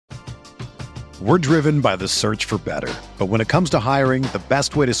We're driven by the search for better. But when it comes to hiring, the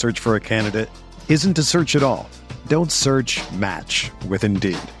best way to search for a candidate isn't to search at all. Don't search, match with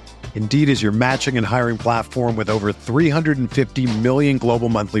Indeed. Indeed is your matching and hiring platform with over 350 million global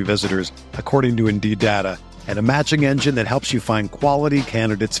monthly visitors, according to Indeed data, and a matching engine that helps you find quality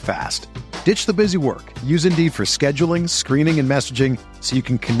candidates fast. Ditch the busy work. Use Indeed for scheduling, screening, and messaging so you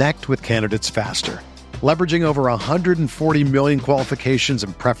can connect with candidates faster. Leveraging over 140 million qualifications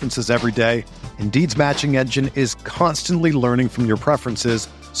and preferences every day, Indeed's matching engine is constantly learning from your preferences,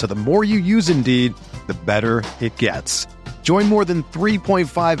 so the more you use Indeed, the better it gets. Join more than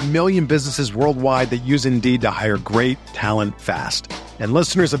 3.5 million businesses worldwide that use Indeed to hire great talent fast. And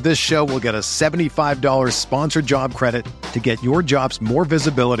listeners of this show will get a $75 sponsored job credit to get your jobs more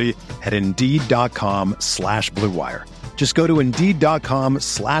visibility at Indeed.com/Blue Wire. Just go to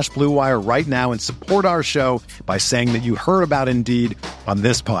Indeed.com/Blue Wire right now and support our show by saying that you heard about Indeed on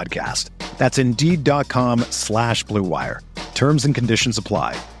this podcast. That's Indeed.com/Blue Wire. Terms and conditions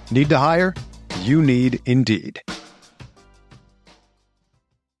apply. Need to hire? You need Indeed.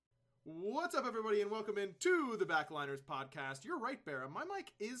 What's up, everybody, and welcome into the Backliners podcast. You're right, Barra. My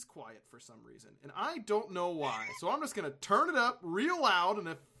mic is quiet for some reason, and I don't know why. So I'm just going to turn it up real loud, and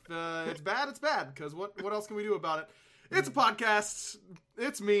if it's bad, it's bad, because what else can we do about it? It's a podcast.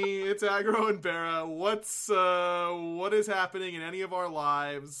 It's me. It's Aggro and Barra. What is happening in any of our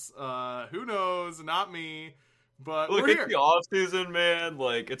lives? Who knows? Not me. But look, we're here. It's the off season, man.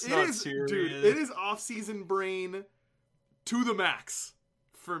 Like, it's not serious. Dude, it is off season brain to the max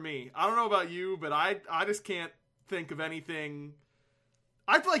for me. I don't know about you, but I just can't think of anything.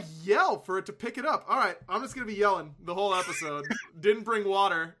 I have to like yell for it to pick it up. All right, I'm just gonna be yelling the whole episode. Didn't bring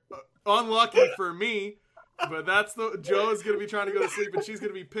water. Unlucky for me. But Joe's going to be trying to go to sleep, and she's going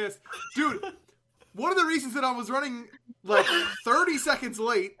to be pissed. Dude, one of the reasons that I was running, like, 30 seconds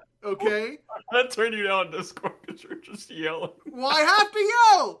late, okay? I turned you down on Discord because you're just yelling. Well, I have to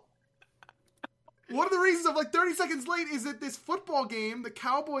yell! One of the reasons I'm, like, 30 seconds late is that this football game, the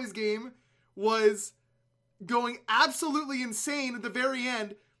Cowboys game, was going absolutely insane at the very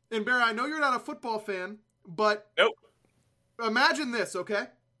end. And, Barra, I know you're not a football fan, but nope. Imagine this, okay?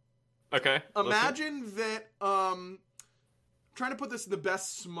 Okay. Imagine that, trying to put this in the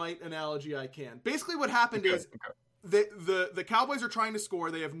best Smite analogy I can. Basically what happened is the Cowboys are trying to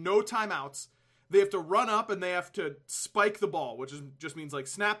score. They have no timeouts. They have to run up and they have to spike the ball, which just means like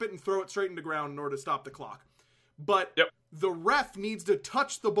snap it and throw it straight into the ground in order to stop the clock. But the ref needs to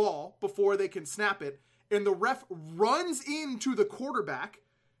touch the ball before they can snap it. And the ref runs into the quarterback,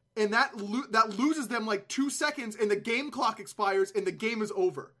 and that loses them like 2 seconds, and the game clock expires and the game is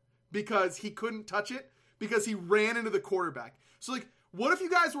over. Because he couldn't touch it, because he ran into the quarterback. So, like, what if you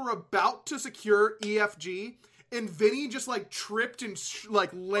guys were about to secure EFG, and Vinny just, like, tripped and,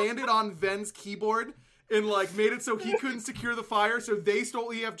 landed on Ven's keyboard, and, like, made it so he couldn't secure the fire, so they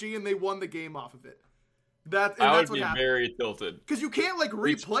stole EFG, and they won the game off of it. That's what happened. Very tilted. Because you can't, like,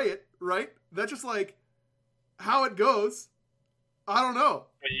 replay it, right? That's just, like, how it goes. I don't know.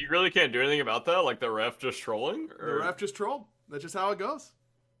 You really can't do anything about that? Like, the ref just trolling? Or? The ref just trolled. That's just how it goes.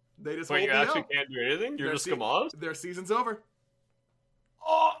 They just hold you the actually L. can't do anything? You're just come on? Their season's over.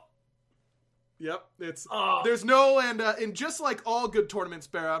 Oh! Yep. There's no, and just like all good tournaments,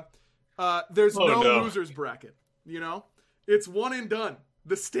 Barra, there's no losers bracket. You know? It's one and done.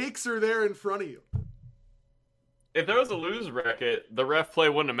 The stakes are there in front of you. If there was a lose bracket, the ref play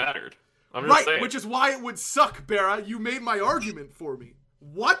wouldn't have mattered. I'm just saying. Which is why it would suck, Barra. You made my argument for me.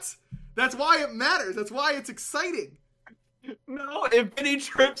 What? That's why it matters. That's why it's exciting. No, if Vinny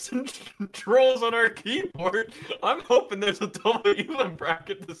trips and trolls on our keyboard, I'm hoping there's a double even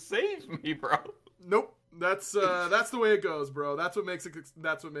bracket to save me, bro. Nope, that's the way it goes, bro. That's what makes it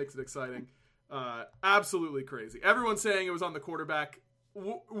exciting. Absolutely crazy. Everyone's saying it was on the quarterback.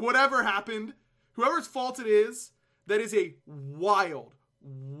 Whatever happened, whoever's fault it is, that is a wild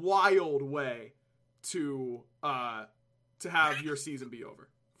way to have your season be over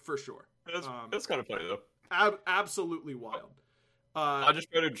for sure. That's kind of funny though. Absolutely wild. I just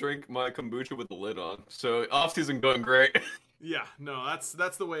try to drink my kombucha with the lid on. So off season going great. Yeah, no,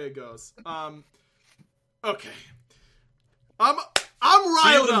 that's the way it goes. Okay. I'm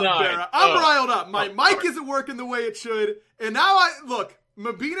riled up, Barra. I'm riled up. My mic isn't working the way it should. And now look,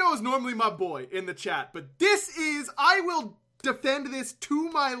 Mabino is normally my boy in the chat, but I will defend this to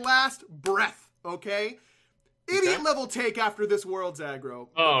my last breath, okay? Idiot level take after this world's aggro.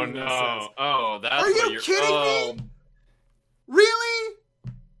 Oh no! Says. Oh, that's. Are you kidding me? Really?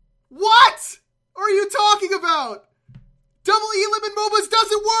 What are you talking about? Double E-Limit MOBAs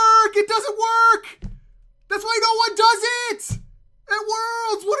doesn't work. It doesn't work. That's why no one does it at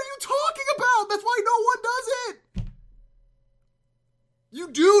Worlds. What are you talking about?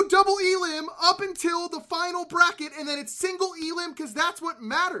 up until the final bracket, and then it's single elim because that's what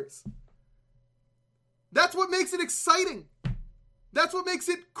matters. That's what makes it exciting. That's what makes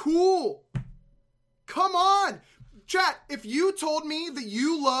it cool. Come on. Chat, if you told me that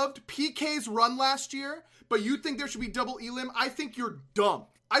you loved PK's run last year, but you think there should be double elim, I think you're dumb.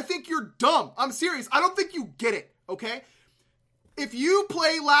 I think you're dumb. I'm serious. I don't think you get it, okay? If you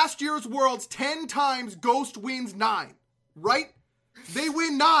play last year's Worlds 10 times, Ghost wins 9, right? They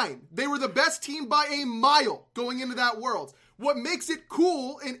win 9. They were the best team by a mile going into that Worlds. What makes it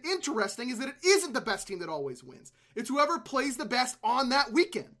cool and interesting is that it isn't the best team that always wins. It's whoever plays the best on that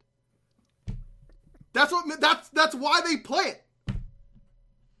weekend. That's why they play it.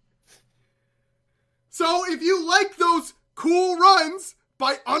 So if you like those cool runs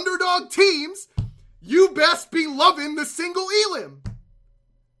by underdog teams, you best be loving the single elim.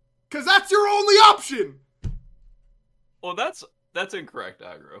 Because that's your only option. Well, that's incorrect,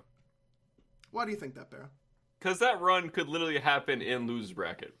 Aggro. Why do you think that, Barra? Because that run could literally happen in lose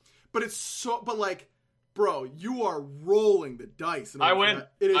bracket. But it's so, but like, bro, you are rolling the dice. I win.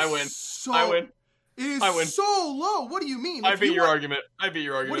 It is I win. So, I win. It is I win. so low. What do you mean? I beat your argument. I beat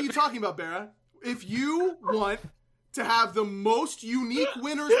your argument. What are you talking about, Barra? If you want to have the most unique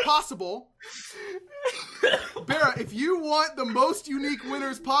winners possible, Barra, if you want the most unique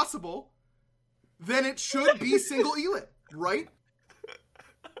winners possible, then it should be single elim, right?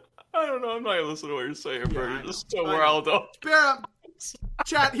 I don't know. I'm not going to listen to what you're saying, bro. Yeah, You're just so riled up. Barra,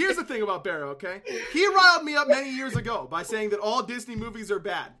 chat, here's the thing about Barra, okay? He riled me up many years ago by saying that all Disney movies are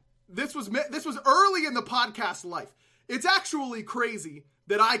bad. This was early in the podcast life. It's actually crazy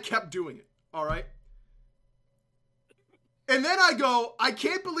that I kept doing it, all right? And then I go, I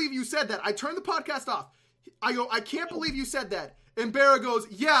can't believe you said that. I turned the podcast off. I go, I can't believe you said that. And Barra goes,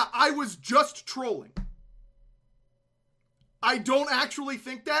 yeah, I was just trolling. I don't actually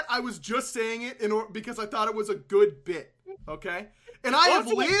think that. I was just saying it because I thought it was a good bit, okay? And I have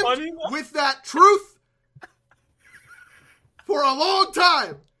lived with that truth for a long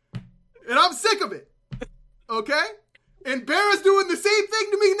time. And I'm sick of it, okay? And Barra's doing the same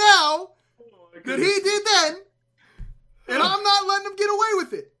thing to me now that he did then. And I'm not letting him get away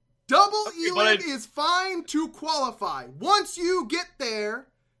with it. Double elim is fine to qualify. Once you get there,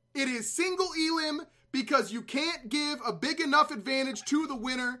 it is single elim because you can't give a big enough advantage to the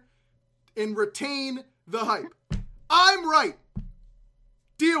winner and retain the hype. I'm right.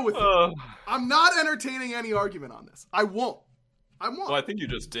 Deal with it. I'm not entertaining any argument on this. I won't. Well, I think you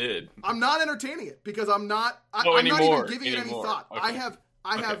just did. I'm not entertaining it because I'm not even giving it any thought. Okay.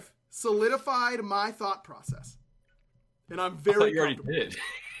 I have solidified my thought process. And I'm very I thought you already did.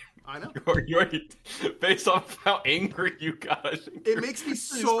 I know. You already, based off how angry you got. It makes me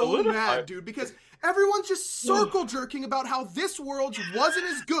so mad, dude, because everyone's just circle jerking about how this Worlds wasn't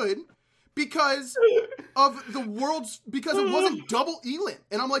as good because of the Worlds, because it wasn't double elim.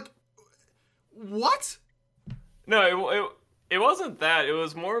 And I'm like, what? No, it wasn't that. It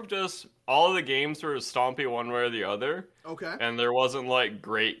was more of just all of the games were stompy one way or the other. Okay. And there wasn't like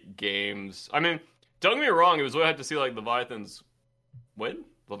great games. I mean, don't get me wrong, it was really hard to see like Leviathans win.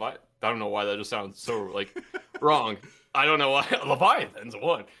 I don't know why that just sounds so like wrong. I don't know why Leviathans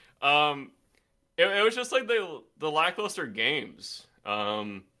won. It was just like the lackluster games.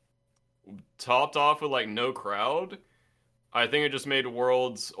 Topped off with like no crowd. I think it just made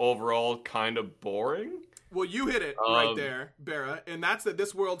Worlds overall kind of boring. Well, you hit it right there, Barra, and that's that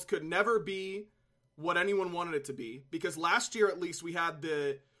this Worlds could never be what anyone wanted it to be, because last year at least we had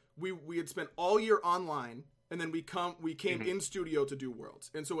we had spent all year online, and then we came in studio to do Worlds,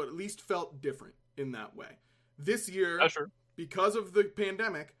 and so it at least felt different in that way. This year, because of the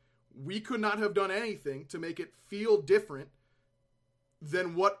pandemic, we could not have done anything to make it feel different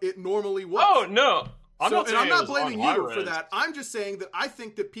than what it normally was. Oh no. I'm not blaming you for that. I'm just saying that I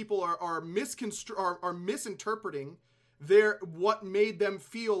think that people are misinterpreting what made them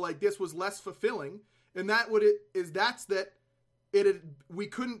feel like this was less fulfilling, and we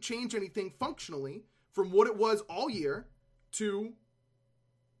couldn't change anything functionally from what it was all year to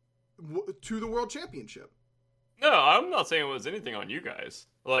the World Championship. No, I'm not saying it was anything on you guys,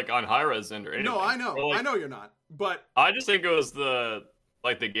 like on Hi-Res End or anything. No, I know, I know you're not, but I just think it was the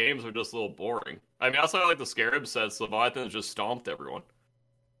games were just a little boring. I mean, outside like the Scarab sets, Leviathans just stomped everyone.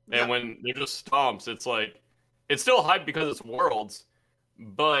 And when they're just stomps, it's like, it's still hype because it's Worlds,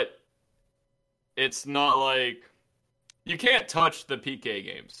 but it's not like, you can't touch the PK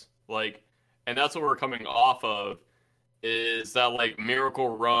games. Like, and that's what we're coming off of, is that like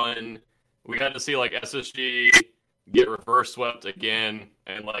Miracle Run. We got to see like SSG get reverse swept again,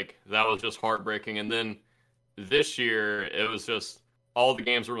 and like that was just heartbreaking. And then this year, it was just all the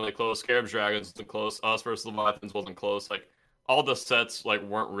games were really close. Scarabs Dragons wasn't close. Us versus Leviathans wasn't close. Like all the sets like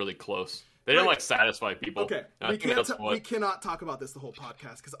weren't really close. They didn't like satisfy people. Okay, we cannot talk about this the whole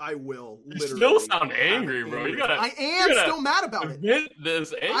podcast because I will literally. You still sound angry, bro. I am still mad about it.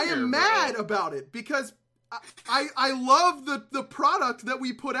 This anger, I am mad about it because I love the product that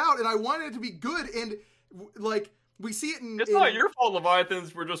we put out and I wanted it to be good and like we see it in. It's not your fault.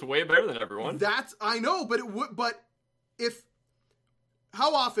 Leviathans were just way better than everyone. I know, but it would. But if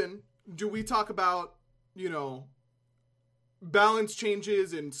how often do we talk about balance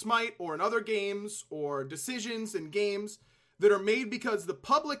changes in Smite or in other games or decisions in games that are made because the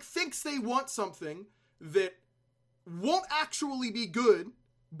public thinks they want something that won't actually be good,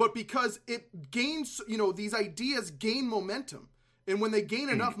 but because it gains, these ideas gain momentum. And when they gain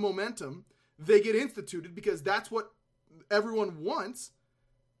enough momentum, they get instituted because that's what everyone wants.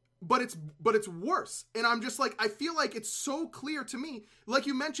 But it's worse. And I'm just like, I feel like it's so clear to me. Like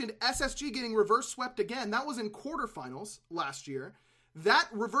you mentioned, SSG getting reverse swept again. That was in quarterfinals last year. That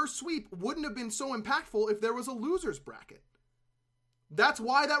reverse sweep wouldn't have been so impactful if there was a loser's bracket. That's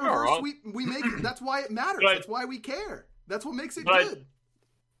why that reverse sweep we make. That's why it matters. That's why we care. That's what makes it good.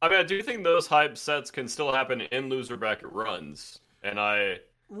 I do think those hype sets can still happen in loser bracket runs. And I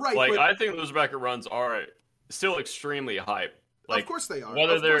think loser bracket runs are still extremely hype. Of course they are.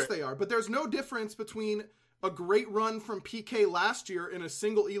 Of course they are. But there's no difference between a great run from PK last year in a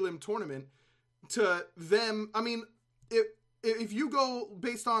single Elim tournament to them. I mean, if you go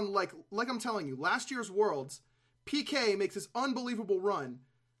based on like I'm telling you, last year's Worlds, PK makes this unbelievable run.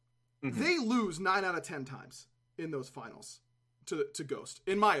 Mm-hmm. They lose 9 out of 10 times in those finals to Ghost,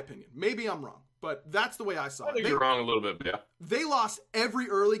 in my opinion. Maybe I'm wrong, but that's the way I saw it. I think you're wrong a little bit, yeah. They lost every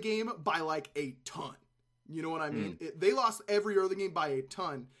early game by like a ton. You know what I mean? They lost every early game by a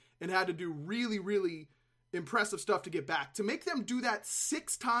ton and had to do really, really impressive stuff to get back. To make them do that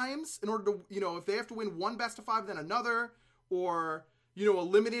 6 times in order to, if they have to win one best of 5, then another, or,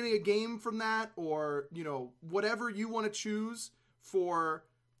 eliminating a game from that, or, whatever you want to choose for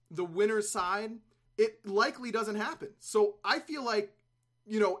the winner's side, it likely doesn't happen. So I feel like,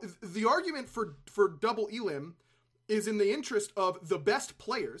 the argument for double Elim is in the interest of the best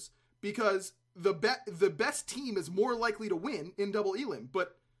players because the best team is more likely to win in double Elim.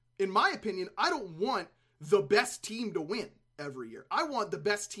 But in my opinion, I don't want the best team to win every year. I want the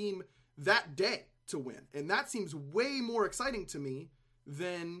best team that day to win. And that seems way more exciting to me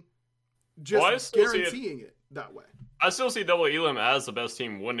than just guaranteeing it that way. I still see double Elim as the best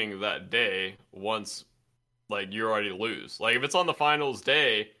team winning that day once you already lose. Like if it's on the finals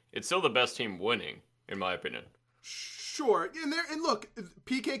day, it's still the best team winning, in my opinion. Sure, and look,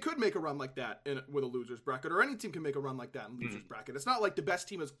 PK could make a run like that with a loser's bracket, or any team can make a run like that in loser's bracket. It's not like the best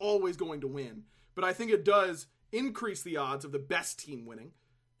team is always going to win, but I think it does increase the odds of the best team winning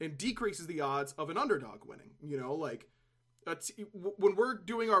and decreases the odds of an underdog winning. When we're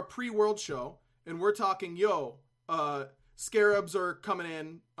doing our pre-world show and we're talking, Scarabs are coming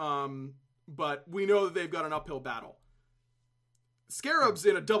in, but we know that they've got an uphill battle. Scarabs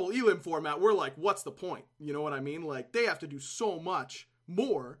in a double Elim format, we're like, what's the point? You know what I mean? Like, they have to do so much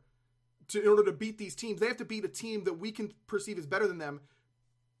more in order to beat these teams. They have to beat a team that we can perceive as better than them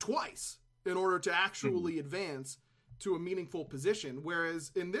twice in order to actually advance to a meaningful position.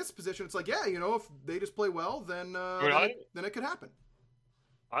 Whereas in this position, it's like, if they just play well, then it could happen.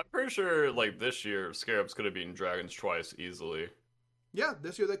 I'm pretty sure, this year, Scarabs could have beaten Dragons twice easily. Yeah,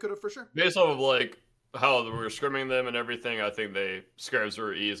 this year they could have for sure. Based off of, how we were scrimming them and everything, I think Scarabs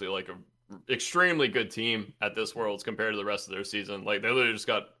were easily an extremely good team at this Worlds compared to the rest of their season. They literally just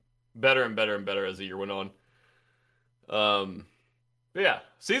got better and better and better as the year went on. But yeah,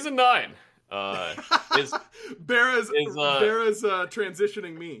 season 9 Bara's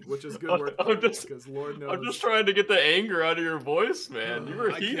transitioning me, which is good work because Lord knows. I'm just trying to get the anger out of your voice, man. You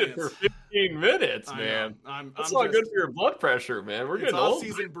were heated for 15 minutes, man. That's not good for your blood pressure, man. We're getting old.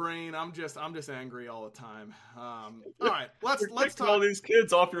 Off-season brain. I'm just angry all the time. All right, let's talk. All these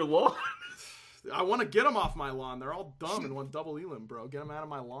kids off your lawn. I want to get them off my lawn. They're all dumb and want double Elim, bro. Get them out of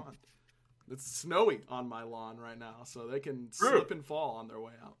my lawn. It's snowy on my lawn right now, so they can slip and fall on their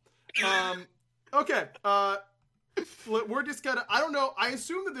way out. Okay. We're just gonna. I don't know. I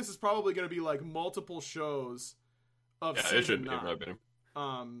assume that this is probably gonna be multiple shows of season 9.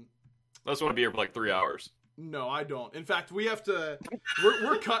 I just want to be here for 3 hours. No, I don't. In fact, we have to.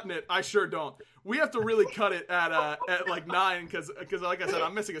 We're cutting it. I sure don't. We have to really cut it at 9 because like I said,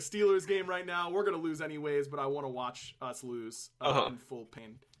 I'm missing a Steelers game right now. We're gonna lose anyways, but I want to watch us lose in full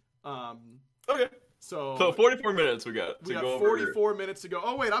pain. Okay. So 44 minutes we got. We got 44 minutes to go.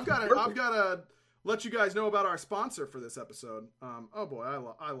 Oh wait, I've got let you guys know about our sponsor for this episode. Oh boy,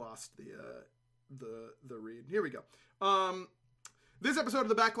 I lost the read. Here we go. This episode of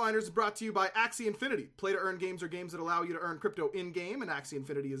the Backliners is brought to you by Axie Infinity. Play-to-earn games are games that allow you to earn crypto in-game, and Axie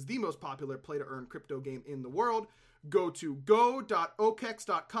Infinity is the most popular play-to-earn crypto game in the world. Go to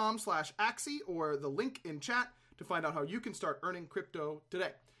go.okex.com/Axie or the link in chat to find out how you can start earning crypto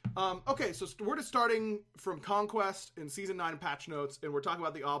today. Okay, so we're just starting from Conquest in Season 9 patch notes, and we're talking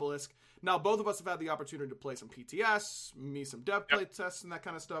about the Obelisk. Now, both of us have had the opportunity to play some PTS, some dev play tests and that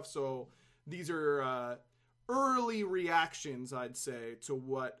kind of stuff, so these are early reactions, I'd say, to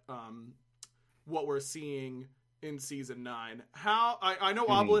what we're seeing in Season 9. I know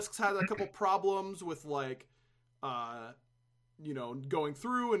Obelisks had a couple problems with, like, going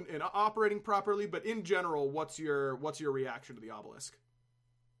through and operating properly, but in general, what's your reaction to the Obelisk?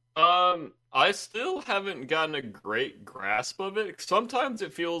 I still haven't gotten a great grasp of it. Sometimes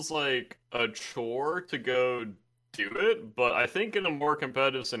it feels like a chore to go do it, but I think in a more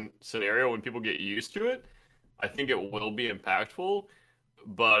competitive scenario, when people get used to it, I think it will be impactful.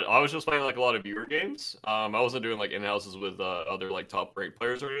 But I was just playing like a lot of viewer games. I wasn't doing like in-houses with other like top ranked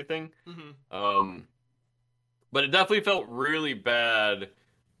players or anything. But it definitely felt really bad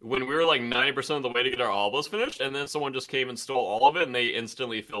when we were like 90% of the way to get our obelisk finished, and then someone just came and stole all of it, and they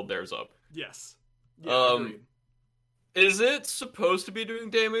instantly filled theirs up. Yes. Yeah, agreed. Is it supposed to be doing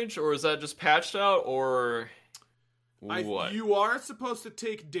damage, or is that just patched out, or what? You are supposed to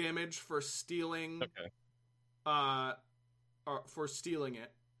take damage for stealing. Okay. For stealing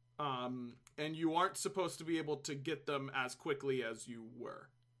it, and you aren't supposed to be able to get them as quickly as you were.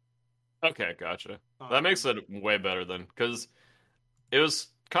 Okay, gotcha. That makes it way better then, because it was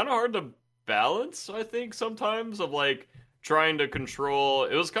kind of hard to balance, I think, sometimes, of like trying to control.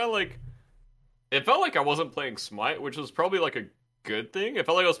 It was kind of like, it felt like I wasn't playing Smite, which was probably like a good thing. It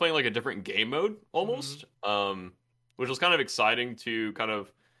felt like I was playing like a different game mode almost, which was kind of exciting to kind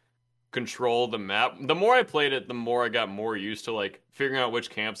of control the map. The more I played it, the more I got more used to like figuring out which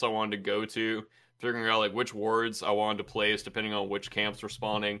camps I wanted to go to, figuring out like which wards I wanted to place depending on which camps were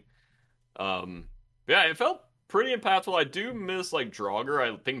spawning. Yeah, it felt pretty impactful. I do miss like Draugr.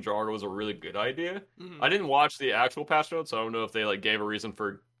 I think Draugr was a really good idea. I didn't watch the actual patch notes, so I don't know if they like gave a reason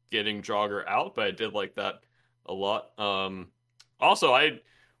for getting Draugr out, but I did like that a lot. Also, I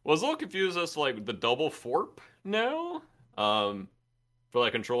was a little confused as to like the double forp now, for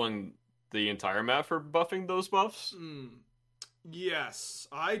like controlling the entire map for buffing those buffs. Yes,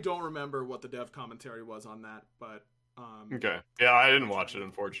 I don't remember what the dev commentary was on that, but okay, yeah, I didn't watch it,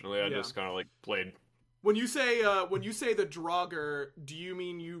 unfortunately. I just kind of like played. When you say the Draugr, do you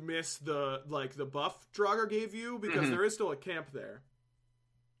mean you miss the buff Draugr gave you? Because there is still a camp there.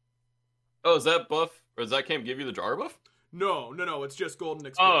 Oh, is that buff, or does that camp give you the Draugr buff? No, it's just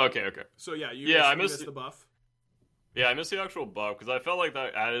golden XP. Oh, okay. So yeah, I missed the buff. Yeah, I missed the actual buff, because I felt like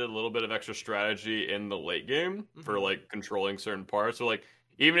that added a little bit of extra strategy in the late game for like controlling certain parts. So like,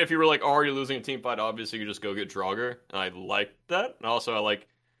 even if you were like already losing a team fight, obviously you just go get Draugr, and I liked that. And also I like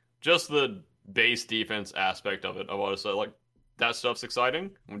just the base defense aspect of it. I want to say like that stuff's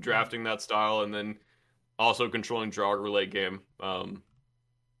exciting. I'm drafting that style, and then also controlling Draugr late game.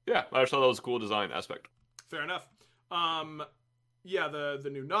 Yeah, I just thought that was a cool design aspect. Fair enough. Yeah, the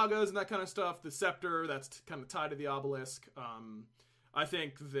new Nagas and that kind of stuff. The Scepter, that's kind of tied to the Obelisk. I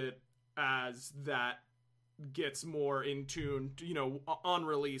think that as that gets more in tune, on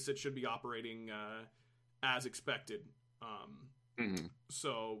release, it should be operating as expected.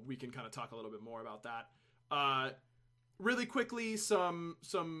 So we can kind of talk a little bit more about that. Really quickly, some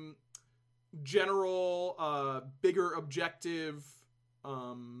general bigger objective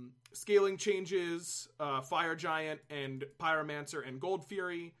scaling changes. Fire Giant and Pyromancer and Gold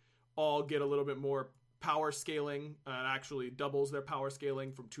Fury all get a little bit more power scaling. It actually doubles their power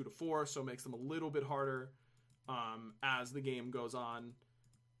scaling from 2 to 4, so it makes them a little bit harder as the game goes on.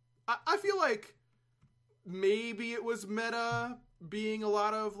 I feel like maybe it was meta being a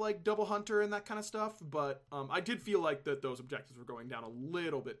lot of like double hunter and that kind of stuff, but I did feel like that those objectives were going down a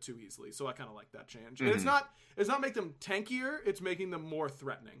little bit too easily, so I kind of like that change. And it's not make them tankier, it's making them more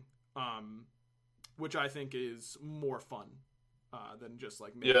threatening, which I think is more fun than just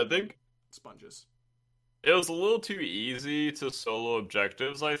like making I think sponges. It was a little too easy to solo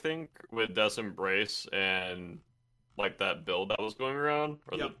objectives, I think, with Death's Embrace and like that build that was going around,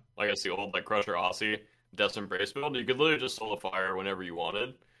 or the old like Crusher Aussie Death's Embrace build. You could literally just solo fire whenever you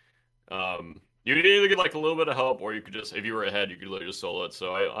wanted. You could either get like a little bit of help, or you could just, if you were ahead, you could literally just solo it.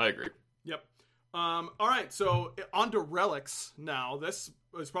 So I agree. Yep. All right, so on to relics now. This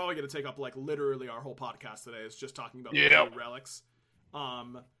is probably going to take up like literally our whole podcast today. Is just talking about relics.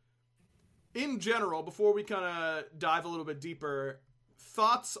 in general, before we kind of dive a little bit deeper,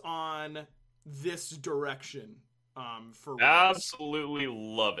 thoughts on this direction for relics? Absolutely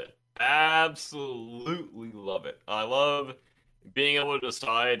love it. Absolutely love it. I love being able to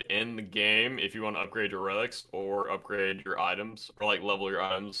decide in the game if you want to upgrade your relics or upgrade your items or like level your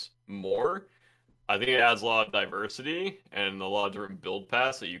items more. I think it adds a lot of diversity and a lot of different build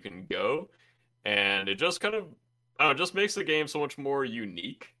paths that you can go. And it just kind of, I don't know, just makes the game so much more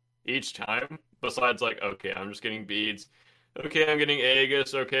unique each time. Besides, like, okay, I'm just getting beads. Okay, I'm getting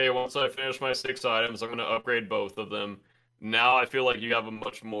Aegis. Okay, once I finish my 6 items, I'm going to upgrade both of them. Now I feel like you have a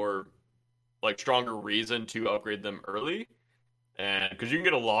much more, like, stronger reason to upgrade them early. And because you can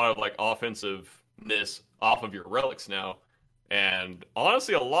get a lot of, like, offensiveness off of your relics now. And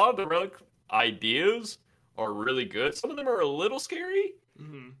honestly, a lot of the relic ideas are really good. Some of them are a little scary.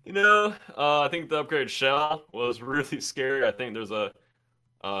 Mm-hmm. You know, I think the upgraded shell was really scary. I think there's the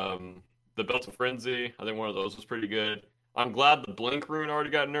Belt of Frenzy. I think one of those was pretty good. I'm glad the Blink rune already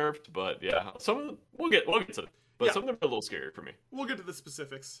got nerfed, but yeah, some of them we'll get to them. But some of them are a little scary for me. We'll get to the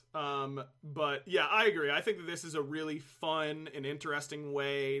specifics. But yeah, I agree. I think that this is a really fun and interesting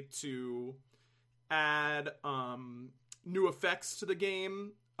way to add new effects to the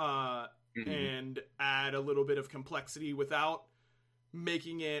game and add a little bit of complexity without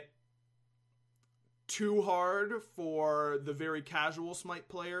making it too hard for the very casual Smite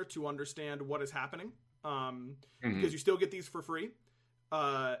player to understand what is happening. Because you still get these for free.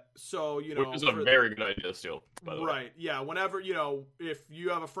 So, you know, which is a very good idea still, by the way. Right. Yeah. Whenever, you know, if you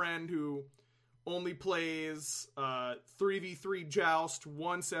have a friend who only plays 3v3 Joust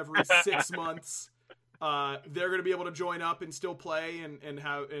once every 6 months, they're going to be able to join up and still play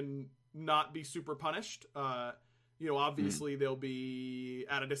and not be super punished. You know, obviously they'll be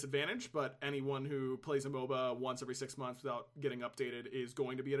at a disadvantage, but anyone who plays a MOBA once every 6 months without getting updated is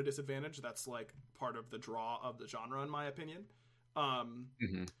going to be at a disadvantage. That's like part of the draw of the genre, in my opinion.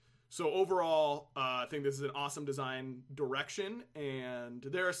 So overall, I think this is an awesome design direction, and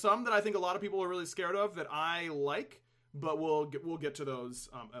there are some that I think a lot of people are really scared of that I like, but we'll get to those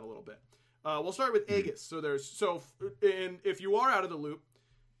in a little bit. We'll start with Aegis. If you are out of the loop,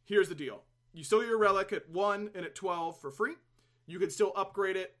 here's the deal. You still get your relic at 1 and at 12 for free. You can still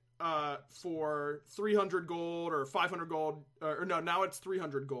upgrade it for 300 gold or 500 gold. Or no, now it's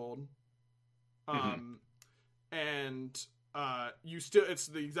 300 gold. And it's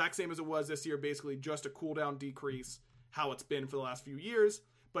the exact same as it was this year, basically just a cooldown decrease, how it's been for the last few years.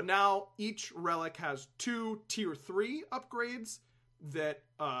 But now each relic has 2 tier 3 upgrades that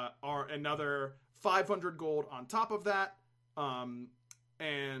are another 500 gold on top of that.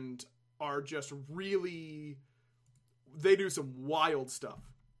 And are just really, they do some wild stuff.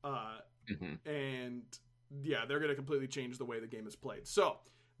 And yeah, they're going to completely change the way the game is played. So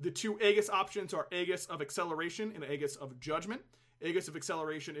the 2 Aegis options are Aegis of Acceleration and Aegis of Judgment. Aegis of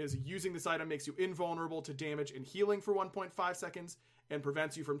Acceleration is using this item makes you invulnerable to damage and healing for 1.5 seconds and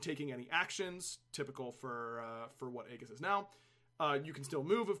prevents you from taking any actions, typical for what Aegis is now. You can still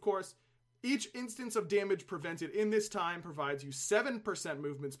move, of course. Each instance of damage prevented in this time provides you 7%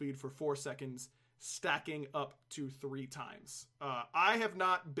 movement speed for 4 seconds, stacking up to 3 times. I have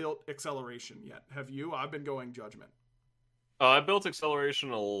not built Acceleration yet. Have you? I've been going Judgment. I built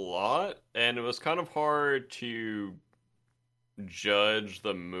Acceleration a lot, and it was kind of hard to judge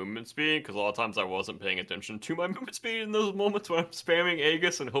the movement speed, because a lot of times I wasn't paying attention to my movement speed in those moments when I'm spamming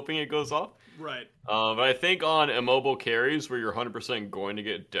Aegis and hoping it goes off. Right. But I think on immobile carries, where you're 100% going to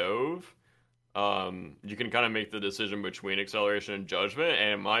get dove, you can kind of make the decision between Acceleration and Judgment, and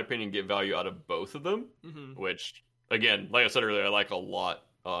in my opinion, get value out of both of them, which, again, like I said earlier, I like a lot.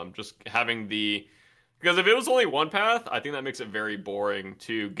 Just having because if it was only one path, I think that makes it very boring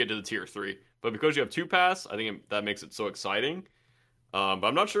to get to the tier 3. But because you have 2 paths, I think that makes it so exciting. But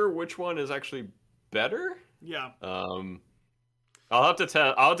I'm not sure which one is actually better. Yeah. I'll have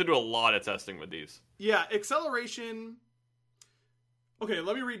to do a lot of testing with these. Yeah, Acceleration. Okay,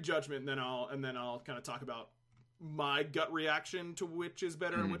 let me read Judgment, and then I'll kind of talk about my gut reaction to which is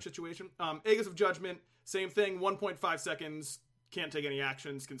better in which situation. Aegis of Judgment, same thing, 1.5 seconds, can't take any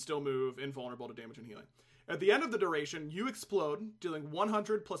actions, can still move, invulnerable to damage and healing. At the end of the duration, you explode, dealing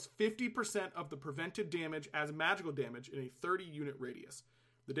 100 plus 50% of the prevented damage as magical damage in a 30-unit radius.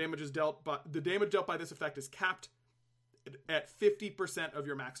 The damage dealt by this effect is capped at 50% of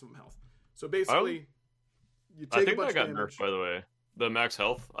your maximum health. So basically, you take a bunch of damage. I think that got nerfed, by the way. The max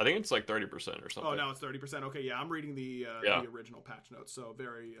health, I think it's like 30% or something. Oh, now it's 30%. Okay, yeah, I'm reading the original patch notes, so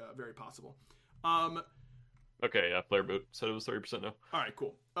very, very possible. Okay, yeah, Player Boot said it was 30% now. All right,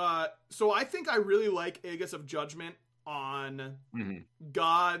 cool. So I think I really like Aegis of Judgment on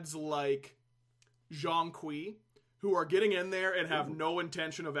gods like Zhang Kui, who are getting in there and have no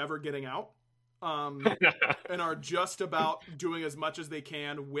intention of ever getting out, and are just about doing as much as they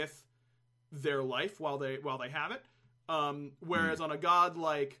can with their life while they have it. Whereas on a god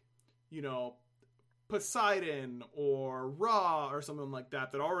like, Poseidon or Ra or something like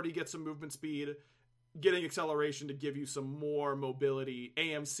that already gets some movement speed, getting acceleration to give you some more mobility,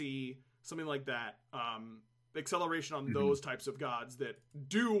 AMC, something like that. Acceleration on those types of gods that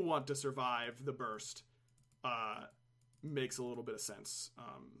do want to survive the burst makes a little bit of sense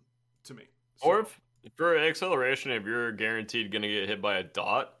to me. So, or if for acceleration, if you're guaranteed going to get hit by a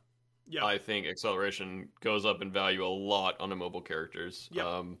dot, I think acceleration goes up in value a lot on immobile characters.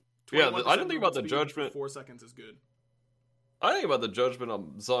 I didn't think about the judgment. 4 seconds is good. I think about the judgment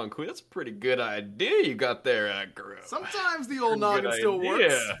on Zhang Kui. That's a pretty good idea you got there, Aggro. Sometimes the old noggin still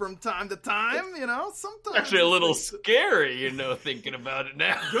works from time to time, Sometimes actually a little scary, thinking about it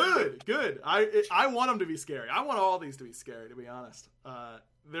now. Good. I want them to be scary. I want all these to be scary, to be honest.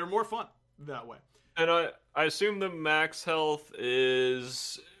 They're more fun that way. And I assume the max health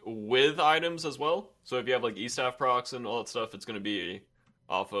is with items as well. So if you have like E-Staff procs and all that stuff, it's going to be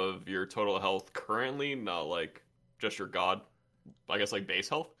off of your total health currently, not like just your god. I guess like base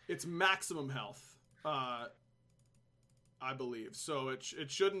health. It's maximum health, I believe. So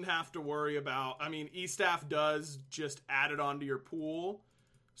it shouldn't have to worry about. I mean, E-Staff does just add it onto your pool.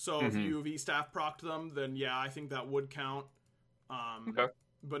 So if you've E-Staff procced them, then I think that would count. Okay.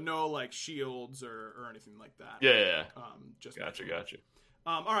 But no like shields or anything like that. Yeah. Just gotcha.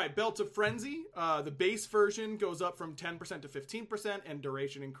 All right, Belt of Frenzy. The base version goes up from 10% to 15%, and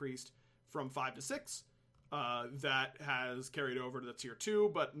duration increased from 5 to 6. That has carried over to the tier 2,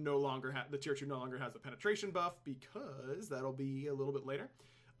 but the tier 2 no longer has the penetration buff because that'll be a little bit later.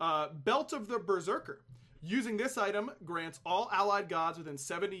 Belt of the Berserker. Using this item grants all allied gods within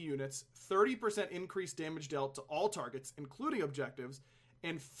 70 units 30% increased damage dealt to all targets, including objectives,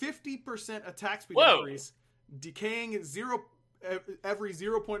 and 50% attack speed increase, decaying every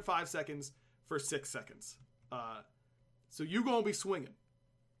 0.5 seconds for 6 seconds. So you gonna be swinging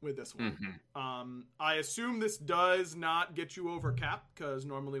with this one. I assume this does not get you over cap, because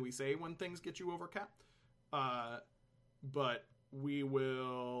normally we say when things get you over cap. But we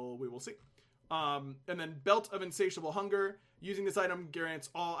will see. And then Belt of Insatiable Hunger. Using this item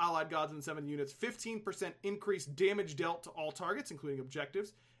grants all allied gods in 7 units 15% increased damage dealt to all targets, including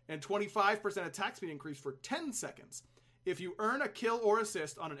objectives, and 25% attack speed increase for 10 seconds. If you earn a kill or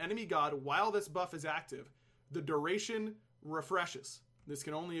assist on an enemy god while this buff is active, the duration refreshes. This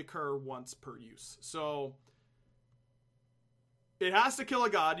can only occur once per use. So it has to kill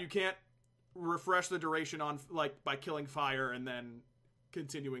a god. You can't refresh the duration on by killing fire and then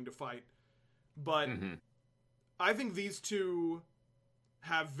continuing to fight. But I think these two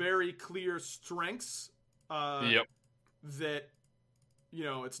have very clear strengths. That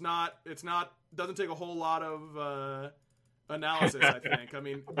doesn't take a whole lot of analysis. I think. I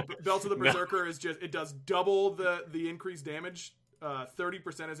mean, Belt of the Berserker is it does double the increased damage.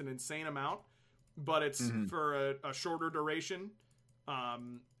 30% is an insane amount, but it's for a shorter duration.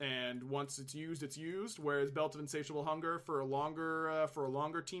 And once it's used. Whereas Belt of Insatiable Hunger for a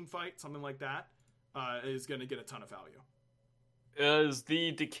longer team fight, something like that, is going to get a ton of value. Is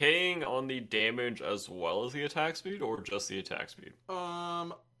the decaying on the damage as well as the attack speed, or just the attack speed?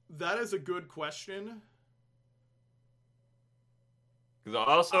 That is a good question. Because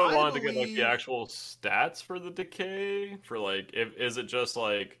I also wanted to get like the actual stats for the decay. For like, is it just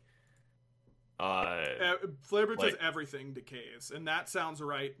like Flarebird says everything decays, and that sounds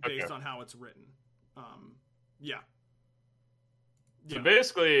right based on how it's written. So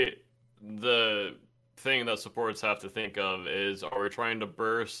basically, the thing that supports have to think of is: are we trying to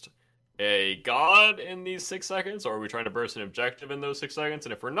burst a god in these 6 seconds, or are we trying to burst an objective in those 6 seconds?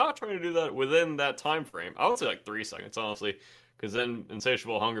 And if we're not trying to do that within that time frame, I would say like 3 seconds, honestly, because then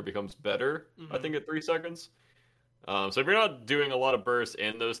Insatiable Hunger becomes better. I think at 3 seconds. So if you're not doing a lot of bursts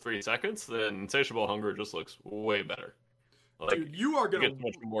in those 3 seconds, then Insatiable Hunger just looks way better. Like, dude, you are gonna get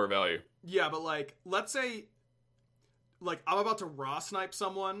much more value. Yeah, but like, let's say, like, I'm about to raw snipe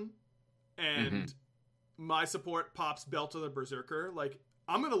someone, and my support pops Belt of the Berserker. Like,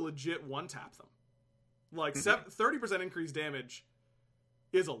 I'm gonna legit one tap them. Like, 30% increased damage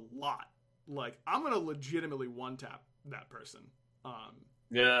is a lot. Like, I'm gonna legitimately one tap that person.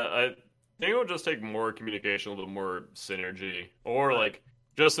 Yeah, I think it would just take more communication, a little more synergy, or like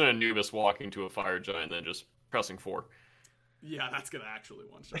just an Anubis walking to a fire giant and then just pressing 4. Yeah, that's gonna actually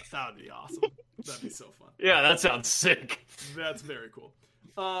one shot. That would be awesome. That'd be so fun. Yeah, that sounds sick. That's very cool.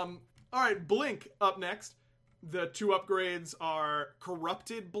 All right, Blink up next. The 2 upgrades are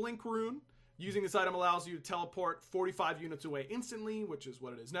Corrupted Blink Rune. Using this item allows you to teleport 45 units away instantly, which is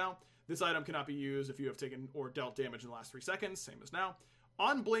what it is now. This item cannot be used if you have taken or dealt damage in the last 3 seconds, same as now.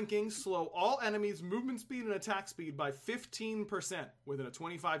 On blinking, slow all enemies' movement speed and attack speed by 15% within a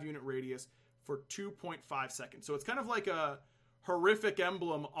 25 unit radius for 2.5 seconds. So it's kind of like a horrific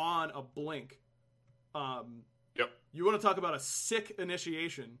emblem on a blink. Yep. You want to talk about a sick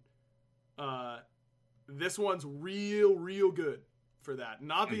initiation. This one's real good for that.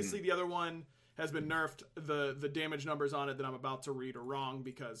 And obviously the other one has been nerfed. The damage numbers on it that I'm about to read are wrong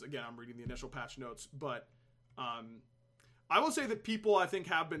because, again, I'm reading the initial patch notes. But I will say that people, I think,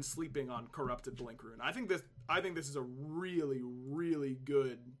 have been sleeping on Corrupted Blink Rune. I think this is a really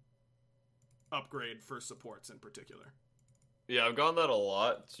good upgrade for supports in particular. Yeah, I've gotten that a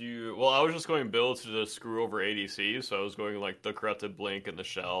lot. Well, I was just going build to just screw over ADC, so I was going like the Corrupted Blink and the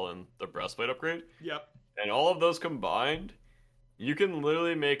Shell and the Breastplate upgrade. Yep. And all of those combined, you can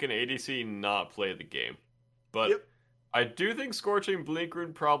literally make an ADC not play the game. But yep. I do think Scorching Blink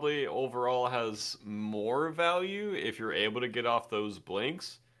Rune probably overall has more value if you're able to get off those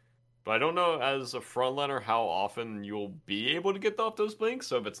blinks. But I don't know as a frontliner how often you'll be able to get off those blinks.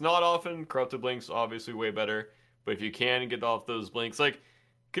 So if it's not often, Corrupted Blink's obviously way better. But if you can get off those blinks, like,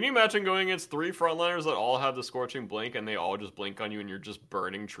 can you imagine going against 3 frontliners that all have the Scorching Blink and they all just blink on you and you're just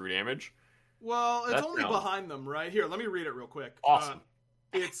burning true damage? Well, it's only behind them, right? Here, let me read it real quick. Awesome.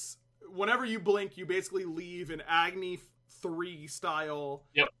 It's whenever you blink, you basically leave an Agni 3 style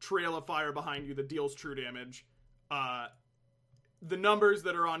trail of fire behind you that deals true damage. The numbers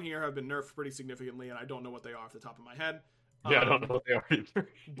that are on here have been nerfed pretty significantly, and I don't know what they are off the top of my head. Yeah, I don't know what they are either.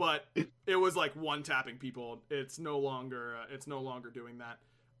 But it was like one tapping people. It's no longer doing that.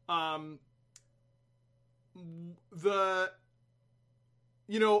 I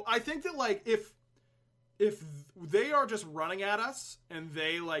think that like if they are just running at us and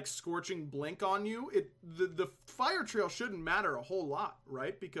they like Scorching Blink on you, the fire trail shouldn't matter a whole lot,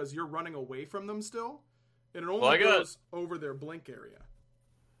 right? Because you're running away from them still, and it only goes over their blink area.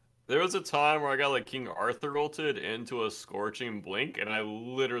 There was a time where I got like King Arthur ulted into a Scorching Blink, and I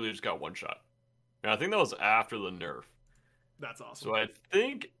literally just got one shot. And I think that was after the nerf. That's awesome. So I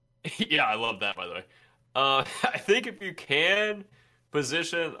think, yeah, I love that, by the way. I think if you can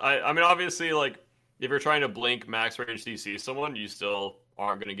position, I mean, obviously, like, if you're trying to blink max range CC someone, you still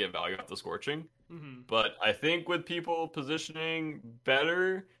aren't going to get value off the Scorching. Mm-hmm. But I think with people positioning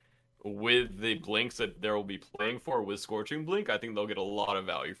better with the blinks that they will be playing for with Scorching Blink, I think they'll get a lot of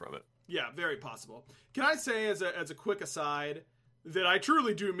value from it. Yeah, very possible. Can I say as a quick aside that I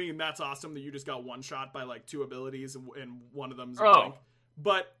truly do mean that's awesome that you just got one shot by like 2 abilities and one of them's a blink.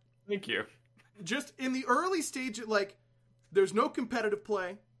 But thank you. Just in the early stage, like, there's no competitive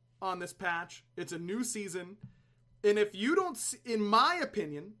play on this patch. It's a new season. And if you don't see, in my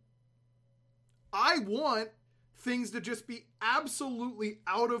opinion, I want things to just be absolutely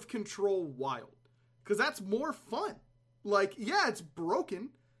out of control wild. Because that's more fun. Like, yeah, it's broken,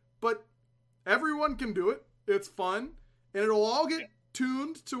 but everyone can do it. It's fun. And it'll all get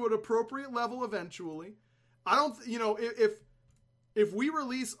tuned to an appropriate level eventually. I don't, if we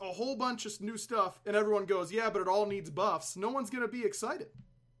release a whole bunch of new stuff and everyone goes, yeah, but it all needs buffs, no one's going to be excited.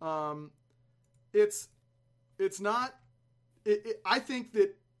 It's not, I think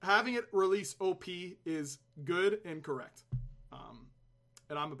that having it release OP is good and correct.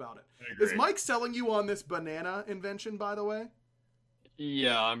 And I'm about it. Is Mike selling you on this banana invention, by the way?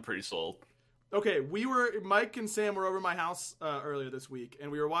 Yeah, I'm pretty sold. Okay, Mike and Sam were over at my house earlier this week,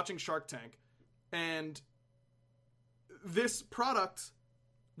 and we were watching Shark Tank, and this product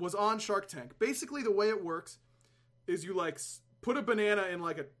was on Shark Tank. Basically, the way it works is you like put a banana in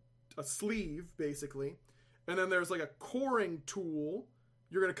like a sleeve, basically, and then there's like a coring tool.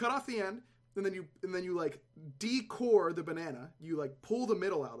 You're gonna cut off the end, and then you like decore the banana. You like pull the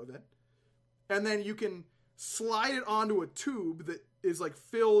middle out of it, and then you can slide it onto a tube that is like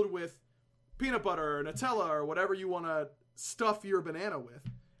filled with peanut butter or Nutella or whatever you want to stuff your banana with,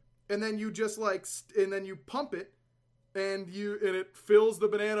 and then you just like and then you pump it, and it fills the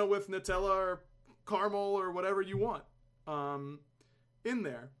banana with Nutella or caramel or whatever you want in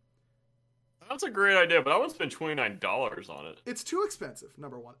there. That's a great idea, but I would spend $29 on it. It's too expensive,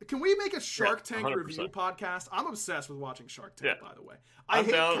 number one. Can we make a Shark Tank 100%. review podcast? I'm obsessed with watching Shark Tank, by the way. I'm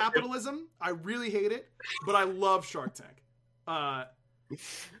hate down. capitalism. I really hate it, but I love Shark Tank.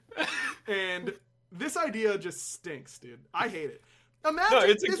 And this idea just stinks, dude. I hate it. Imagine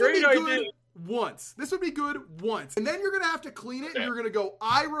it's a this great would be idea. good once. This would be good once. And then you're going to have to clean it, and you're going to go,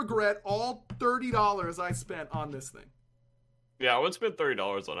 I regret all $30 I spent on this thing. Yeah, I would spend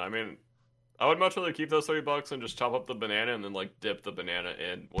 $30 on it. I mean, I would much rather keep those $30 and just chop up the banana and then like dip the banana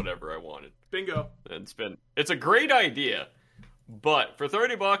in whatever I wanted. Bingo. And spend. It's a great idea, but for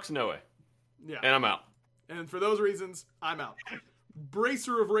 $30, no way. Yeah. And I'm out. And for those reasons, I'm out.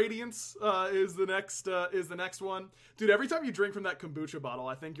 Bracer of Radiance is the next one. Dude, every time you drink from that kombucha bottle,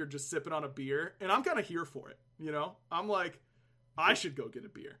 I think you're just sipping on a beer, and I'm kind of here for it, you know? I'm like, I should go get a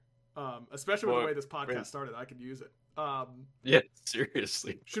beer. Especially with the way this podcast started, I could use it. Yeah,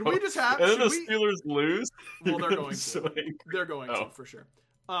 seriously. Should we just have... And then the Steelers lose? Well, they're going to. They're going to, for sure.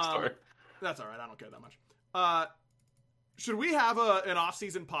 Sorry. That's all right. I don't care that much. Should we have an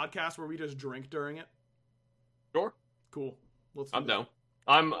off-season podcast where we just drink during it? Sure. Cool. I'm down.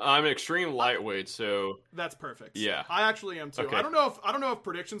 I'm an extreme lightweight, so that's perfect. Yeah, I actually am too. Okay. I don't know if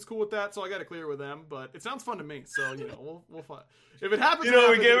prediction's cool with that, so I got to clear it with them. But it sounds fun to me, so we'll find. If it happens, it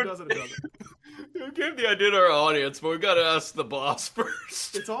happens. If it doesn't, it doesn't. We gave the idea to our audience, but we got to ask the boss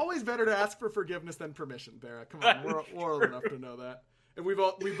first. It's always better to ask for forgiveness than permission, Barrett. Come on, we're old enough to know that, and we've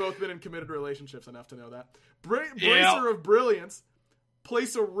both been in committed relationships enough to know that. Bracer of Brilliance.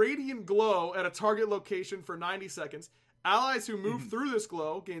 Place a radiant glow at a target location for 90 seconds. Allies who move through this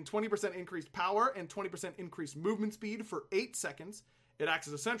glow gain 20% increased power and 20% increased movement speed for 8 seconds. It acts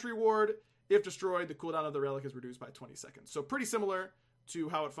as a sentry ward. If destroyed, the cooldown of the relic is reduced by 20 seconds. So pretty similar to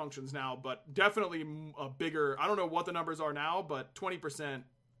how it functions now, but definitely a bigger... I don't know what the numbers are now, but 20%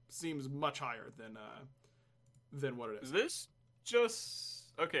 seems much higher than what it is. This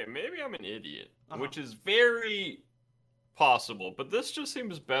just... Okay, maybe I'm an idiot, which is very possible, but this just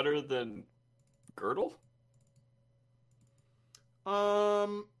seems better than Girdle?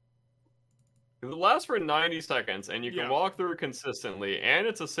 It lasts for 90 seconds, and you can walk through it consistently, and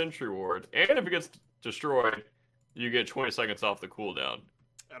it's a sentry ward, and if it gets destroyed, you get 20 seconds off the cooldown.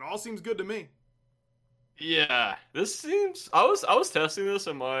 That all seems good to me. Yeah, this seems... I was testing this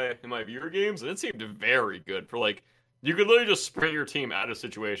in my viewer games, and it seemed very good for, like, you could literally just sprint your team out of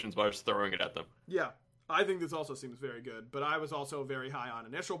situations by just throwing it at them. Yeah, I think this also seems very good, but I was also very high on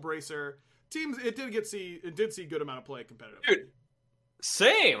Initial Bracer. Teams, it did see good amount of play competitive. Dude,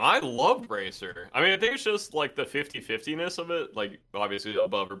 same. I love Bracer. I mean, I think it's just like the 50-50-ness of it, like obviously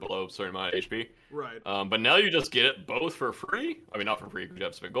above or below a certain amount of HP. Right. But now you just get it both for free. I mean, not for free because you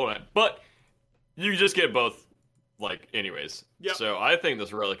have to spend gold on it, but you just get both, like, anyways. Yep. So I think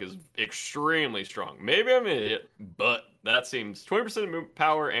this relic is extremely strong. Maybe I'm an idiot, but that seems 20%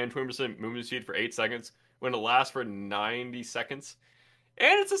 power and 20% movement speed for 8 seconds when it lasts for 90 seconds.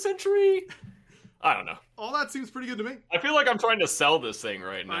 And it's a sentry. I don't know. All that seems pretty good to me. I feel like I'm trying to sell this thing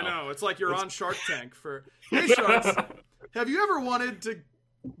right now. I know. It's like you're on Shark Tank for... Hey, Sharks, have you ever wanted to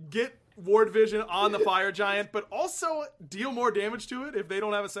get Ward Vision on the Fire Giant, but also deal more damage to it if they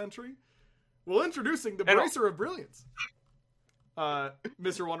don't have a sentry? Well, introducing the Bracer of Brilliance.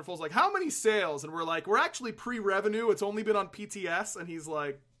 Mr. Wonderful's like, how many sales? And we're like, we're actually pre-revenue. It's only been on PTS. And he's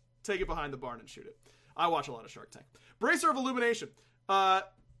like, take it behind the barn and shoot it. I watch a lot of Shark Tank. Bracer of Illumination.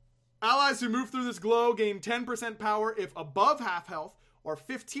 Allies who move through this glow gain 10% power if above half health, or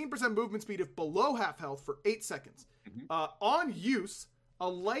 15% movement speed if below half health for 8 seconds. On use, a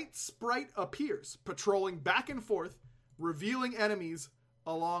light sprite appears, patrolling back and forth, revealing enemies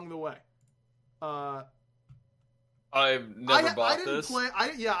along the way. I've never bought this.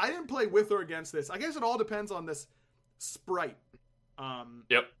 I didn't play with or against this. I guess it all depends on this sprite.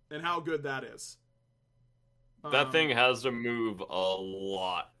 Yep. And how good that is. That thing has to move a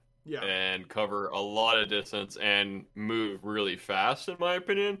lot. Yeah. And cover a lot of distance and move really fast, in my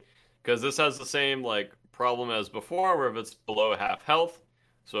opinion. Because this has the same, like, problem as before, where if it's below half health,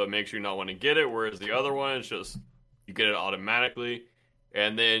 so it makes you not want to get it, whereas the other one is just, you get it automatically.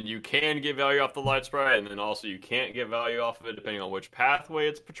 And then you can get value off the light sprite, and then also you can't get value off of it depending on which pathway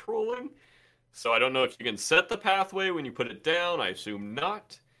it's patrolling. So I don't know if you can set the pathway when you put it down. I assume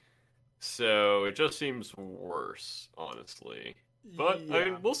not. So it just seems worse, honestly. But yeah. I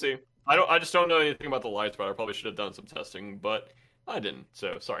mean, we'll see. I just don't know anything about the light sprite. I probably should have done some testing, but I didn't.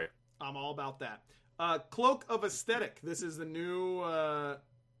 So sorry. I'm all about that. Cloak of Aesthetic. This is the new.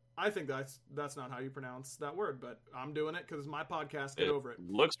 I think that's not how you pronounce that word, but I'm doing it because it's my podcast. Get over it.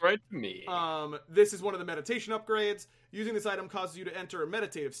 Looks right to me. This is one of the meditation upgrades. Using this item causes you to enter a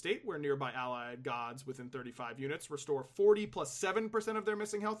meditative state where nearby allied gods within 35 units restore 40 plus 7% of their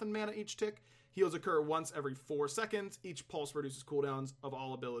missing health and mana each tick. Heals occur once every 4 seconds. Each pulse reduces cooldowns of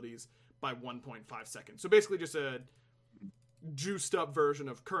all abilities by 1.5 seconds. So basically just a juiced up version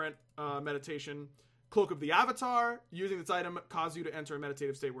of current meditation. Cloak of the Avatar. Using this item causes you to enter a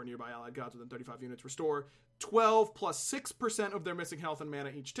meditative state where nearby allied gods within 35 units restore 12 plus 6% of their missing health and mana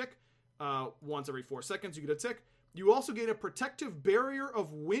each tick. Once every 4 seconds you get a tick. You also gain a protective barrier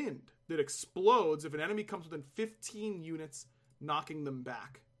of wind that explodes if an enemy comes within 15 units, knocking them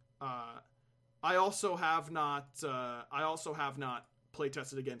back. I also have not play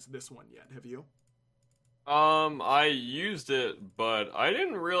tested against this one yet. Have you? I used it, but I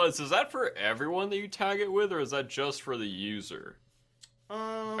didn't realize, is that for everyone that you tag it with, or is that just for the user?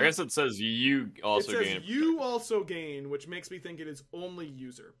 I guess it says you also gain. It says you also gain, which makes me think it is only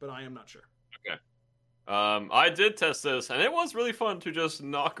user, but I am not sure. Okay. I did test this, and it was really fun to just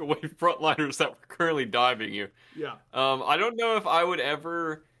knock away frontliners that were currently diving you. Yeah. I don't know if I would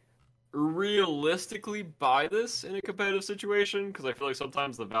ever realistically buy this in a competitive situation, because I feel like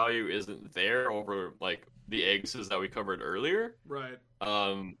sometimes the value isn't there over like the exes that we covered earlier. Right.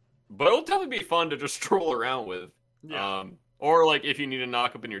 But it'll definitely be fun to just stroll around with. Yeah. Or like if you need a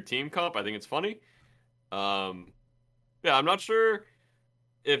knock up in your team comp, I think it's funny. Yeah, I'm not sure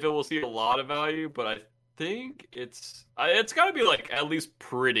if it will see a lot of value, but I think it's got to be like at least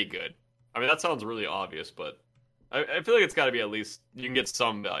pretty good. I mean, that sounds really obvious, but I feel like it's got to be at least you can get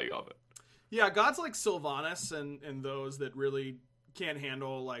some value of it. Yeah, gods like Sylvanas and those that really can't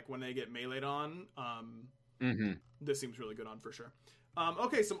handle like when they get meleeed on. This seems really good on for sure.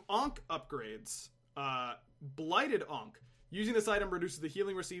 Okay, some Ankh upgrades. Blighted Ankh. Using this item reduces the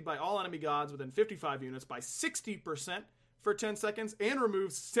healing received by all enemy gods within 55 units by 60% for 10 seconds and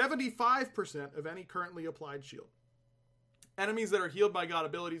removes 75% of any currently applied shield. Enemies that are healed by god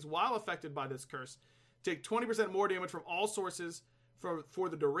abilities while affected by this curse take 20% more damage from all sources for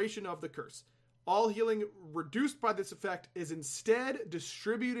the duration of the curse. All healing reduced by this effect is instead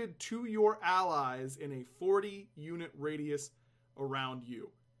distributed to your allies in a 40-unit radius around you.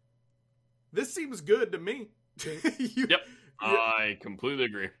 This seems good to me. Yep. I completely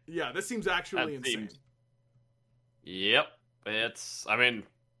agree. Yeah, this seems actually insane. Yep. I mean,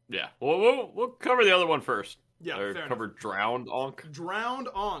 yeah. We'll cover the other one first. Yeah, or cover enough. Drowned Ankh. Drowned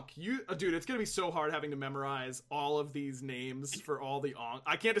Ankh. Dude, it's gonna be so hard having to memorize all of these names for all the Ankh.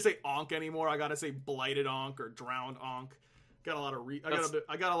 I can't just say Ankh anymore. I gotta say Blighted Ankh or Drowned Ankh. Got a lot of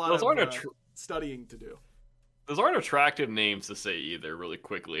I got a lot of studying to do. Those aren't attractive names to say either. Really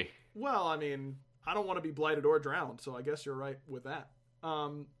quickly. Well, I mean, I don't want to be blighted or drowned, so I guess you're right with that.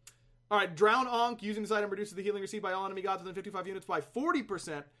 All right, Drowned Ankh. Using this item reduces the healing received by all enemy gods within 55 units by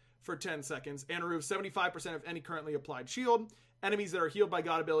 40%. For 10 seconds, and removes 75% of any currently applied shield. Enemies that are healed by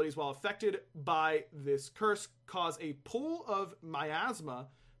god abilities while affected by this curse cause a pool of miasma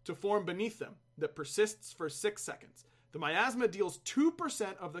to form beneath them that persists for 6 seconds. The miasma deals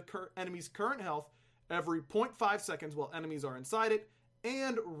 2% of the enemy's current health every 0.5 seconds while enemies are inside it,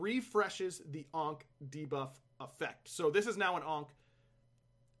 and refreshes the Ankh debuff effect. So this is now an Ankh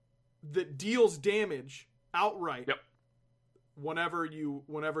that deals damage outright. Yep. Whenever you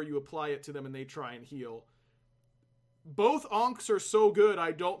apply it to them and they try and heal. Both Ankhs are so good,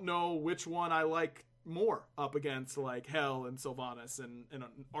 I don't know which one I like more up against like Hell and Sylvanas and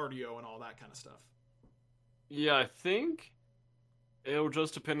Artio and all that kind of stuff. Yeah, I think it'll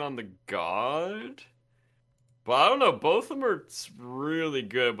just depend on the god. But I don't know, both of them are really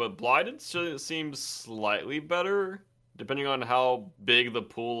good, but Blighted seems slightly better, depending on how big the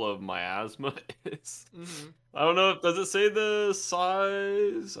pool of miasma is. Mm-hmm. I don't know. Does it say the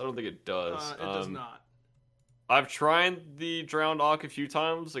size? I don't think it does. It does not. I've tried the Drowned Ankh a few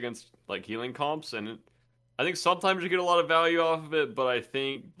times against like healing comps, and I think sometimes you get a lot of value off of it, but I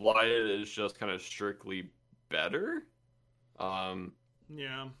think Blighted is just kind of strictly better.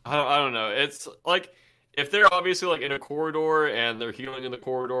 Yeah. I don't know. It's like if they're obviously like in a corridor and they're healing in the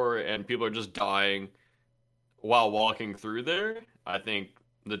corridor and people are just dying while walking through there, I think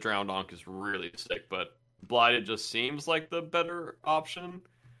the Drowned Ankh is really sick, but Blighted just seems like the better option.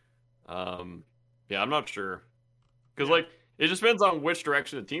 Yeah, I'm not sure. Because, like, it just depends on which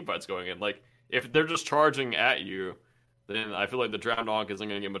direction the team fight's going in. Like, if they're just charging at you, then I feel like the Drowned Ankh isn't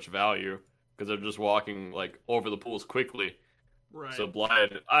going to get much value because they're just walking, like, over the pools quickly. Right. So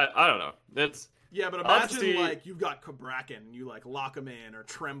Blighted, I don't know. Yeah, but imagine like you've got Cabrakan and you like lock them in or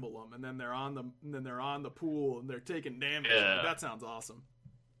tremble them, and then they're on the pool and they're taking damage. Yeah. Like, that sounds awesome.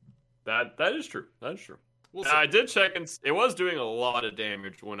 That is true. That is true. We'll I did check, and it was doing a lot of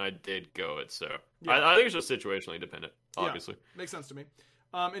damage when I did go it, so yeah. I think it's just situationally dependent, obviously. Yeah, makes sense to me.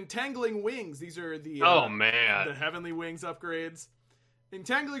 Entangling Wings. These are the the Heavenly Wings upgrades.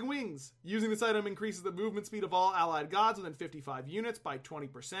 Entangling Wings. Using this item increases the movement speed of all allied gods within 55 units by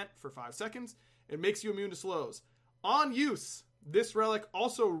 20% for 5 seconds. It makes you immune to slows. On use, this relic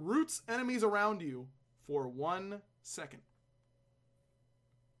also roots enemies around you for 1 second.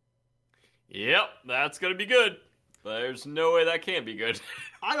 Yep, that's going to be good. There's no way that can't be good.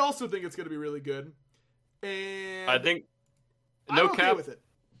 I also think it's going to be really good. And I think I'm okay with it.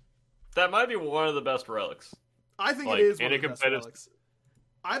 That might be one of the best relics. I think it is one of the best relics.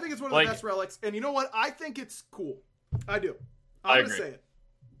 I think it's one of the best relics, and you know what? I think it's cool. I do. I'm going to say it.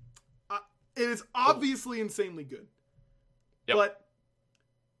 It is obviously insanely good. Yep. But,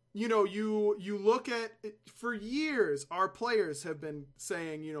 you know, you look at it, for years, our players have been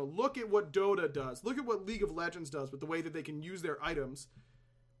saying, you know, look at what Dota does. Look at what League of Legends does with the way that they can use their items.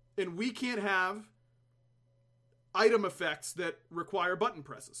 And we can't have item effects that require button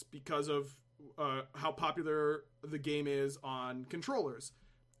presses because of how popular the game is on controllers.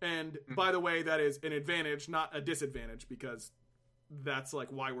 And by the way, that is an advantage, not a disadvantage, because that's like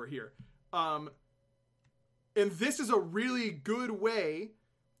why we're here. And this is a really good way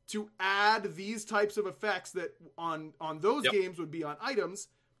to add these types of effects that on those games would be on items.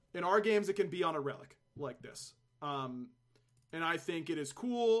 In our games, it can be on a relic like this. And I think it is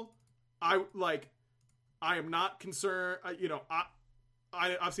cool. I am not concerned.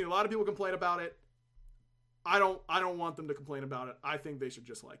 I've seen a lot of people complain about it. I don't want them to complain about it. I think they should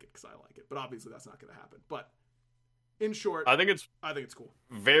just like it because I like it. But obviously that's not going to happen. But in short, I think it's cool.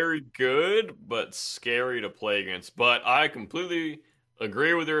 Very good, but scary to play against. But I completely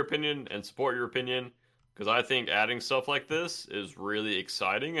agree with your opinion and support your opinion because I think adding stuff like this is really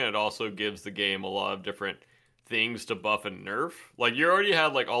exciting, and it also gives the game a lot of different things to buff and nerf. Like you already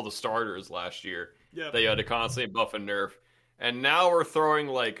had like all the starters last year that you had to constantly buff and nerf. And now we're throwing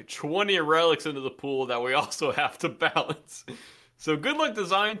like 20 relics into the pool that we also have to balance. So good luck,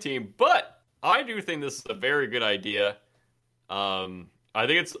 design team. But I do think this is a very good idea. I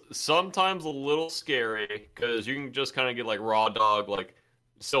think it's sometimes a little scary because you can just kind of get like raw dog, like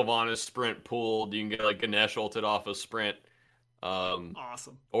Sylvanas sprint pulled. You can get like Ganesh ulted off a sprint.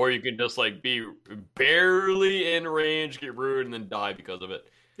 Awesome. Or you can just like be barely in range, get ruined, and then die because of it.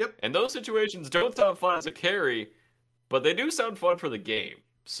 Yep. And those situations don't sound fun as a carry. But they do sound fun for the game.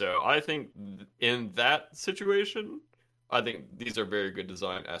 So I think in that situation, I think these are very good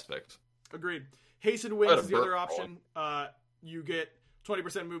design aspects. Agreed. Hastened Wings is the other option. You get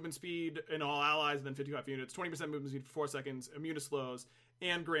 20% movement speed in all allies and then 55 units, 20% movement speed for 4 seconds, immune to slows,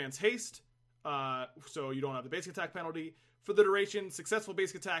 and grants haste. So you don't have the basic attack penalty. For the duration, successful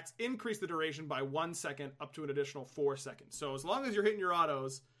basic attacks increase the duration by 1 second up to an additional 4 seconds. So as long as you're hitting your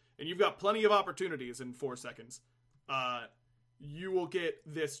autos and you've got plenty of opportunities in 4 seconds, you will get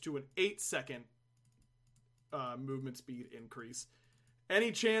this to an 8-second movement speed increase.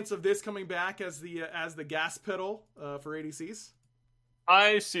 Any chance of this coming back as the gas pedal for ADCs?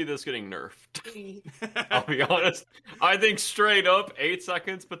 I see this getting nerfed. I'll be honest. I think straight up 8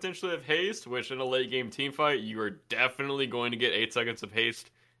 seconds potentially of haste, which in a late game team fight, you are definitely going to get 8 seconds of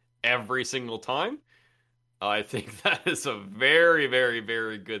haste every single time. I think that is a very, very,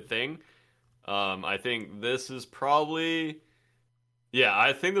 very good thing. I think this is probably... Yeah,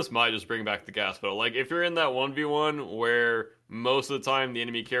 I think this might just bring back the gas pedal. Like, if you're in that 1v1 where most of the time the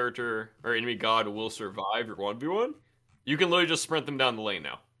enemy character or enemy god will survive your 1v1, you can literally just sprint them down the lane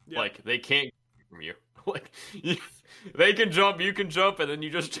now. Yeah. Like, they can't get from you. Like, they can jump, you can jump, and then you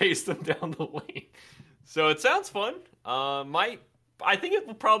just chase them down the lane. So it sounds fun. I think it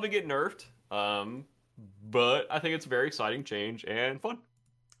will probably get nerfed. But I think it's a very exciting change and fun.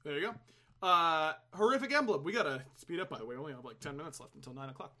 There you go. Horrific Emblem. We gotta speed up, by the way. We only have like 10 minutes left until 9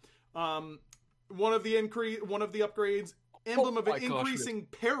 o'clock. One of the upgrades, Emblem of Increasing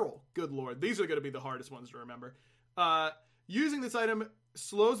Peril. Good lord. These are gonna be the hardest ones to remember. Using this item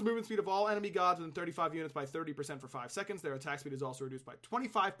slows the movement speed of all enemy gods within 35 units by 30% for 5 seconds. Their attack speed is also reduced by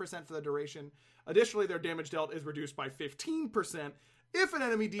 25% for the duration. Additionally, their damage dealt is reduced by 15%. If an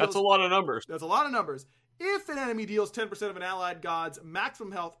enemy deals... That's a lot of numbers. That's a lot of numbers. If an enemy deals 10% of an allied god's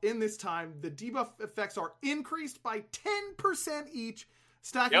maximum health in this time, the debuff effects are increased by 10% each,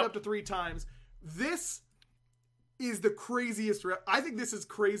 stacking up to 3 times. This is the craziest... I think this is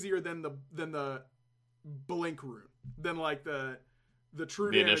crazier than the blink rune. Than like the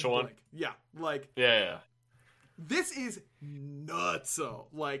true damage initial blink. One? Yeah. Like... Yeah. This is nutso.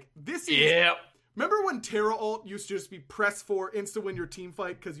 Like, this is... Yep. Remember when Terra ult used to just be press 4 insta-win your team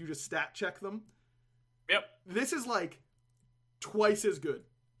fight because you just stat check them? Yep. This is like twice as good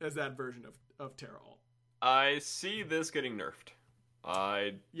as that version of Terra ult. I see this getting nerfed.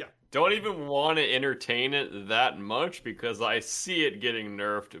 I don't even want to entertain it that much because I see it getting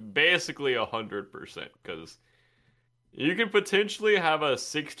nerfed basically 100%. Because you can potentially have a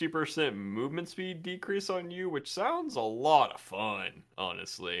 60% movement speed decrease on you, which sounds a lot of fun,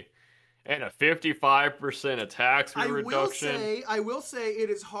 honestly. And a 55% attack speed reduction. I will say it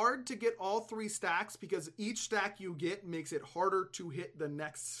is hard to get all 3 stacks because each stack you get makes it harder to hit the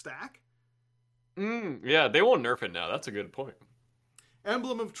next stack. Yeah, they won't nerf it now. That's a good point.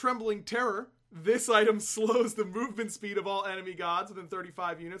 Emblem of Trembling Terror. This item slows the movement speed of all enemy gods within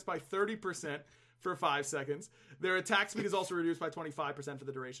 35 units by 30% for 5 seconds. Their attack speed is also reduced by 25% for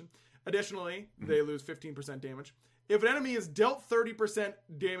the duration. Additionally, they lose 15% damage. If an enemy is dealt 30%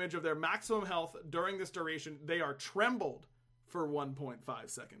 damage of their maximum health during this duration, they are trembled for 1.5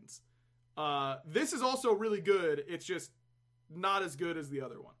 seconds. This is also really good. It's just not as good as the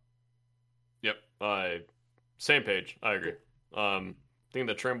other one. Yep. Same page. I agree. I think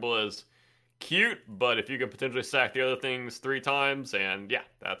the tremble is cute, but if you can potentially stack the other things 3 times, and yeah,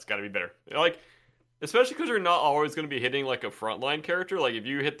 that's got to be better. Like, especially because you're not always going to be hitting like a frontline character. Like if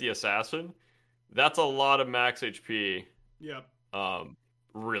you hit the assassin, that's a lot of max HP. Yep.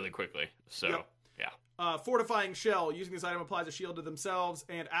 Really quickly. So yep. Yeah. Fortifying Shell. Using this item applies a shield to themselves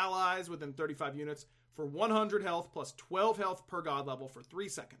and allies within 35 units for 100 health plus 12 health per god level for 3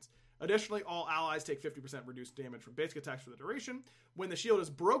 seconds. Additionally, all allies take 50% reduced damage from basic attacks for the duration. When the shield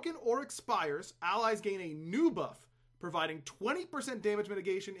is broken or expires, allies gain a new buff, providing 20% damage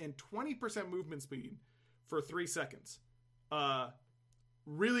mitigation and 20% movement speed for 3 seconds.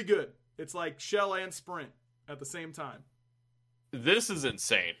 Really good. It's like Shell and Sprint at the same time. This is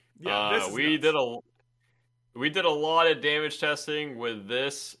insane. Yeah, this is we did a lot of damage testing with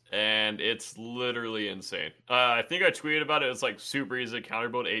this, and it's literally insane. I think I tweeted about it. It's like super easy to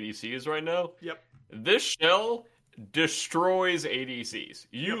counterbuild ADCs right now. Yep. This shell destroys ADCs.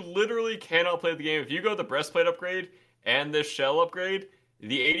 You literally cannot play the game. If you go the breastplate upgrade and this shell upgrade,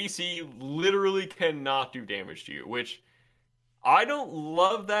 the ADC literally cannot do damage to you, which I don't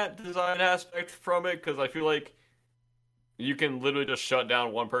love that design aspect from it because I feel like you can literally just shut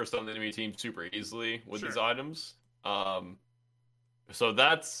down one person on the enemy team super easily with these items. So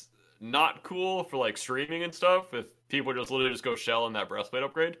that's not cool for like streaming and stuff if people just literally just go shell in that breastplate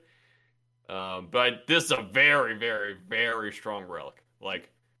upgrade. But this is a very, very, very strong relic.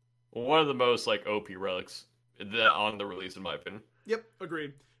 Like one of the most like OP relics on the release in my opinion. Yep,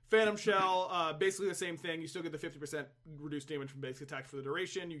 agreed. Phantom Shell, basically the same thing. You still get the 50% reduced damage from basic attacks for the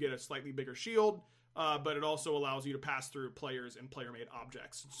duration. You get a slightly bigger shield. But it also allows you to pass through players and player-made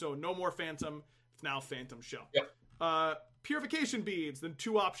objects. So no more Phantom. It's now Phantom Shell. Yep. Purification Beads. The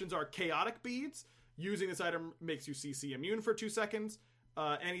 2 options are Chaotic Beads. Using this item makes you CC immune for 2 seconds.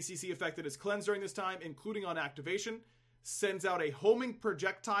 Any CC affected is cleansed during this time, including on activation. Sends out a homing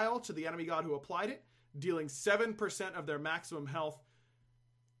projectile to the enemy god who applied it, dealing 7% of their maximum health.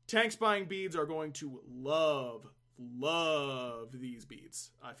 Tanks buying beads are going to love these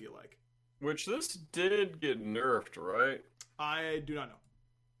beads, I feel like. Which this did get nerfed, right? I do not know.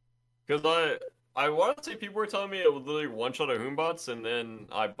 Because I want to say people were telling me it would literally one-shot a Hoombots, and then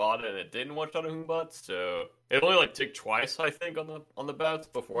I bought it and it didn't one-shot a Hoombots, so it only like ticked twice, I think, on the bats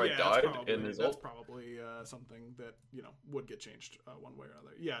before I died. That's probably something that would get changed one way or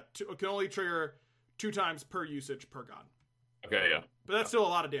another. Yeah, it can only trigger 2 times per usage per god. Okay, yeah. But that's still a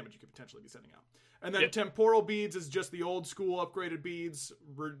lot of damage you could potentially be sending out. And then Temporal Beads is just the old school upgraded beads,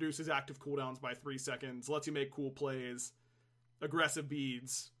 reduces active cooldowns by 3 seconds, lets you make cool plays. Aggressive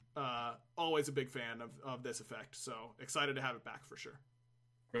beads, always a big fan of this effect, so excited to have it back for sure.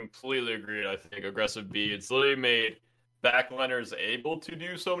 Completely agreed. I think aggressive beads literally made backliners able to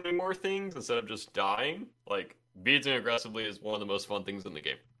do so many more things instead of just dying. Like, beadsing aggressively is one of the most fun things in the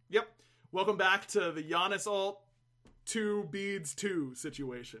game. Yep. Welcome back to the Giannis ult 2 beads 2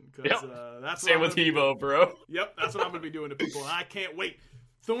 situation. That's same with Evo, bro. Yep, that's what I'm going to be doing to people, and I can't wait.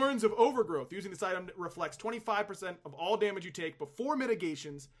 Thorns of Overgrowth. Using this item reflects 25% of all damage you take before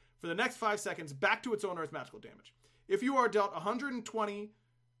mitigations for the next 5 seconds back to its owner as magical damage. If you are dealt 120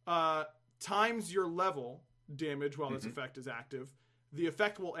 times your level damage while this effect is active, the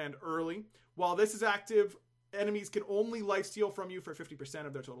effect will end early. While this is active, enemies can only lifesteal from you for 50%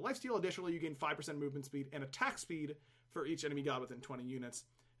 of their total lifesteal. Additionally, you gain 5% movement speed and attack speed for each enemy god within 20 units.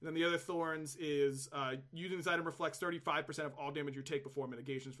 And then the other thorns is using this item reflects 35% of all damage you take before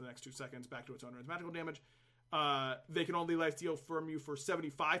mitigations for the next 2 seconds back to its owner as magical damage. They can only lifesteal from you for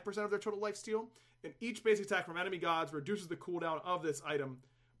 75% of their total lifesteal. And each basic attack from enemy gods reduces the cooldown of this item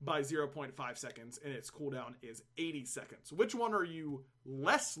by 0.5 seconds, and its cooldown is 80 seconds. Which one are you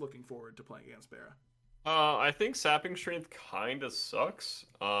less looking forward to playing against, Barra? I think Sapping Strength kind of sucks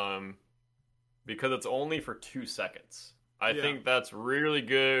because it's only for 2 seconds. I think that's really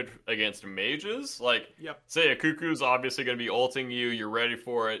good against mages. Like, say a Cuckoo's obviously going to be ulting you, you're ready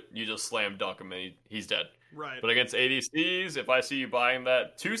for it, you just slam dunk him and he's dead. Right. But against ADCs, if I see you buying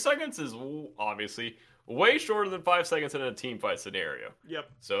that, 2 seconds is obviously way shorter than 5 seconds in a team fight scenario. Yep.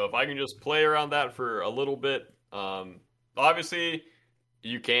 So if I can just play around that for a little bit, obviously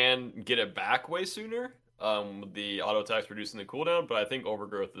you can get it back way sooner. With the auto attacks reducing the cooldown, but I think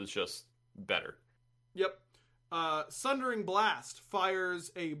Overgrowth is just better. Yep. Sundering Blast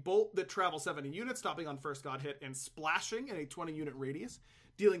fires a bolt that travels 70 units, stopping on first god hit and splashing in a 20 unit radius,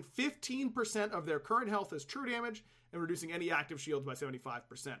 dealing 15% of their current health as true damage and reducing any active shields by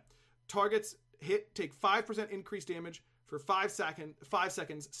 75%. Targets hit take 5% increased damage for 5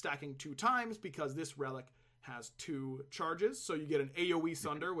 seconds, stacking 2 times because this relic has 2 charges. So you get an AoE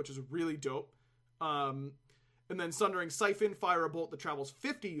Sunder, which is really dope. And then Sundering Siphon, fire a bolt that travels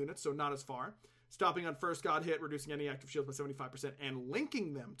 50 units, so not as far, stopping on first god hit, reducing any active shields by 75%, and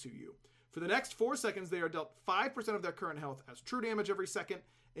linking them to you. For the next 4 seconds, they are dealt 5% of their current health as true damage every second,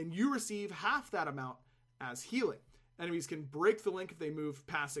 and you receive half that amount as healing. Enemies can break the link if they move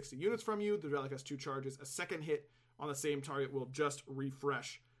past 60 units from you. The relic has 2 charges. A second hit on the same target will just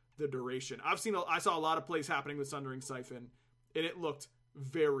refresh the duration. I saw a lot of plays happening with Sundering Siphon, and it looked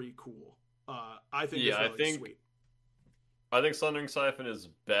very cool. I think it's really sweet. I think Sundering Siphon is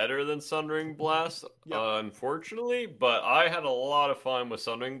better than Sundering Blast, unfortunately, but I had a lot of fun with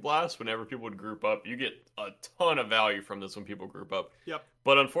Sundering Blast whenever people would group up. You get a ton of value from this when people group up. Yep.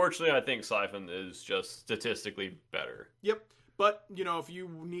 But unfortunately, I think Siphon is just statistically better. Yep. But, if you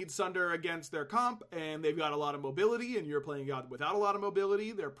need Sunder against their comp and they've got a lot of mobility and you're playing God without a lot of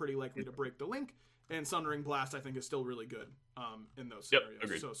mobility, they're pretty likely to break the link. And Sundering Blast, I think, is still really good in those scenarios.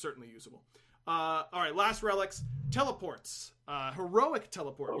 Agreed. So certainly usable. All right, last relics. Teleports. Heroic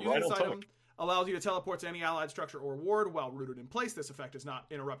Teleport. Using this item allows you to teleport to any allied structure or ward while rooted in place. This effect is not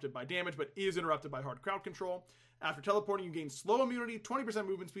interrupted by damage, but is interrupted by hard crowd control. After teleporting, you gain slow immunity, 20%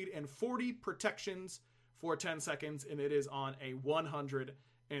 movement speed, and 40 protections for 10 seconds, and it is on a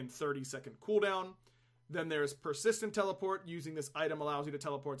 130-second cooldown. Then there's Persistent Teleport. Using this item allows you to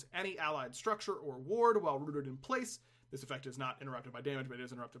teleport to any allied structure or ward while rooted in place. This effect is not interrupted by damage, but it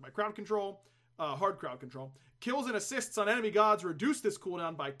is interrupted by crowd control. Hard crowd control. Kills and assists on enemy gods reduce this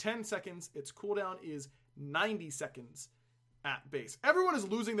cooldown by 10 seconds. Its cooldown is 90 seconds at base. Everyone is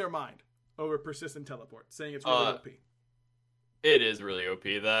losing their mind over Persistent Teleport, saying it's really OP. It is really OP.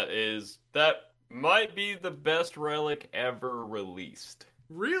 That might be the best relic ever released.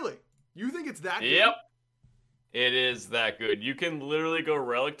 Really? You think it's that good? Yep. It is that good. You can literally go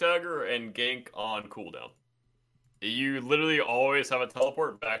Relic Dagger and gank on cooldown. You literally always have a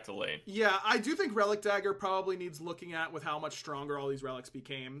teleport back to lane. Yeah, I do think Relic Dagger probably needs looking at with how much stronger all these relics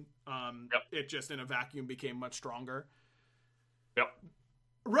became. It just in a vacuum became much stronger. Yep.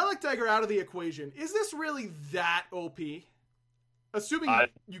 Relic Dagger out of the equation. Is this really that OP? Assuming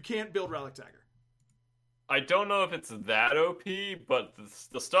you can't build Relic Dagger. I don't know if it's that OP, but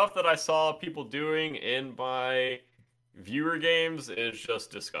the stuff that I saw people doing in my viewer games is just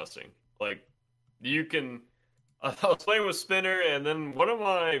disgusting. Like, you can... I was playing with Spinner, and then one of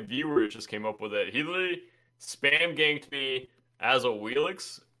my viewers just came up with it. He literally spam ganked me as a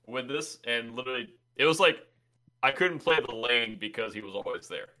Wheelix with this, and literally, it was like I couldn't play the lane because he was always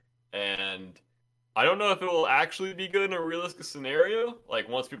there. And I don't know if it will actually be good in a realistic scenario, like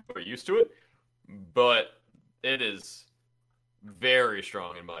once people are used to it, but it is very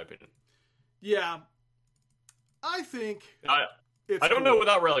strong in my opinion. Yeah. I think... I don't know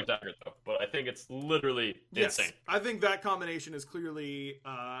without Relic Dagger, though, but I think it's literally insane. I think that combination is clearly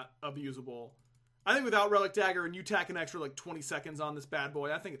abusable. I think without Relic Dagger and you tack an extra 20 seconds on this bad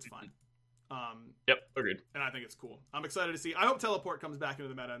boy, I think it's fine. Yep, agreed. And I think it's cool. I'm excited to see. I hope Teleport comes back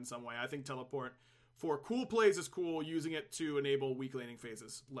into the meta in some way. I think Teleport for cool plays is cool. Using it to enable weak laning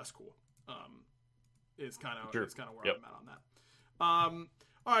phases, less cool. Is kind of where I'm at on that.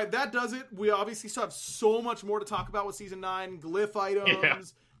 All right, that does it. We obviously still have so much more to talk about with Season 9. Glyph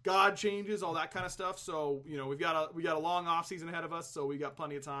items, god changes, all that kind of stuff. So, we've got a long off season ahead of us, so we got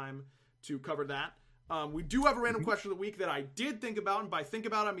plenty of time to cover that. We do have a random question of the week that I did think about, and by think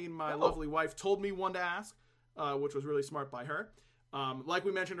about, I mean my lovely wife told me one to ask, which was really smart by her. Like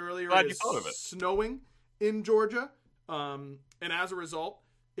we mentioned earlier, it is snowing in Georgia, and as a result,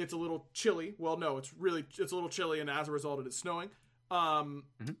 it's a little chilly. Well, no, it's a little chilly, and as a result, it is snowing.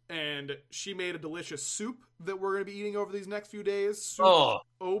 And she made a delicious soup that we're going to be eating over these next few days. Soup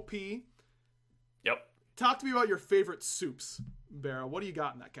OP. Yep. Talk to me about your favorite soups, Barra. What do you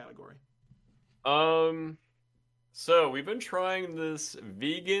got in that category? So we've been trying this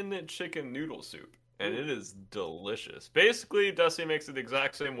vegan chicken noodle soup, and it is delicious. Basically, Dusty makes it the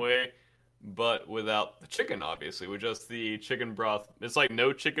exact same way, but without the chicken, obviously, with just the chicken broth. It's like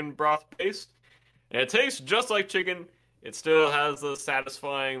no chicken broth paste, and it tastes just like chicken. It still has the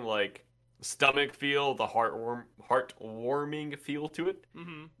satisfying, stomach feel, the heart-warming feel to it.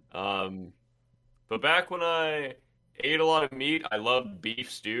 Mm-hmm. But back when I ate a lot of meat, I love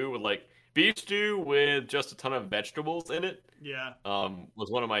beef stew with just a ton of vegetables in it. Yeah. Was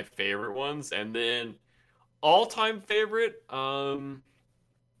one of my favorite ones. And then all-time favorite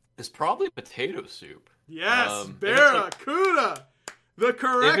is probably potato soup. Yes, Barracuda. The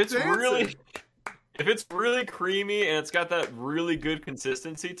correct answer. If it's really creamy and it's got that really good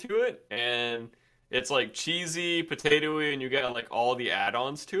consistency to it, and it's like cheesy, potatoey, and you get like all the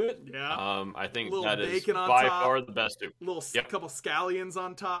add-ons to it. Yeah. I think little that is bacon on by top, far the best soup. Couple scallions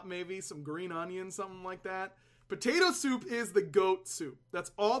on top, maybe some green onions, something like that. Potato soup is the goat soup.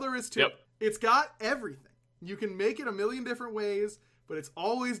 That's all there is to it. It's got everything. You can make it a million different ways, but it's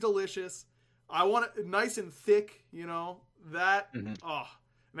always delicious. I want it nice and thick, you know. That and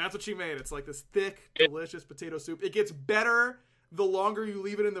that's what she made. It's like this thick, delicious potato soup. It gets better the longer you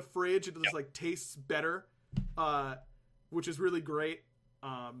leave it in the fridge. It just like tastes better, which is really great.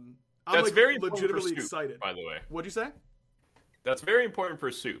 I'm That's like very legitimately soup, excited. by the way. What'd you say? That's very important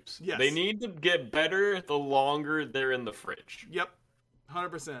for soups. Yes. They need to get better the longer they're in the fridge. Yep.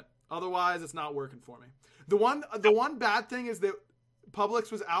 100%. Otherwise, it's not working for me. The one bad thing is that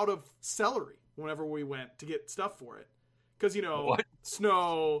Publix was out of celery whenever we went to get stuff for it. Because, you know,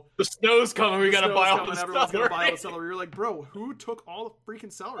 snow. The snow's coming. We got to buy all the celery. Everyone's going to buy all the celery. You're like, bro, who took all the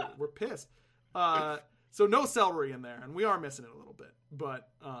freaking celery? We're pissed. So no celery in there. And we are missing it a little bit. But,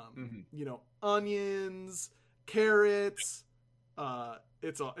 you know, onions, carrots.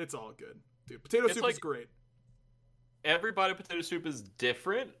 It's all good. Dude, potato soup is great. Every bite of potato soup is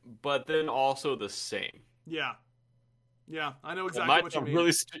different, but then also the same. Yeah. Yeah, I know exactly what you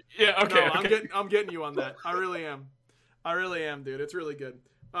mean. Okay. I'm getting you on that. I really am, dude. It's really good.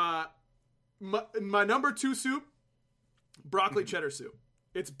 My number 2 soup, broccoli cheddar soup.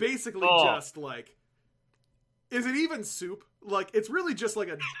 It's basically just like, is it even soup? Like, it's really just like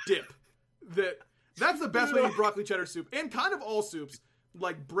a dip. That's the best way to eat broccoli cheddar soup. And kind of all soups.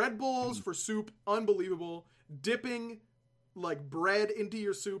 Like bread bowls for soup, unbelievable. Dipping like bread into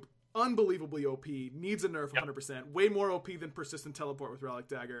your soup, unbelievably OP. Needs a nerf 100%. Way more OP than persistent teleport with Relic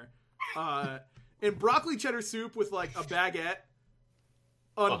Dagger. And broccoli cheddar soup with like a baguette,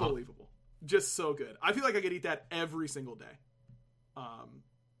 unbelievable. Just so good. I feel like I could eat that every single day.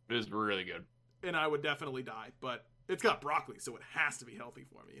 It is really good. And I would definitely die, but it's got broccoli, so it has to be healthy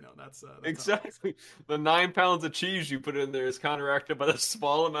for me. You know, that's exactly. The 9 pounds of cheese you put in there is counteracted by the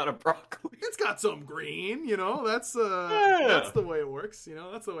small amount of broccoli. It's got some green, you know. That's the way it works. You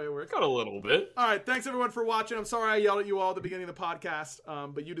know, that's the way it works. Got a little bit. All right, thanks everyone for watching. I'm sorry I yelled at you all at the beginning of the podcast,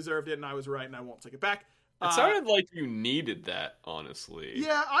 but you deserved it, and I was right, and I won't take it back. It sounded like you needed that, honestly.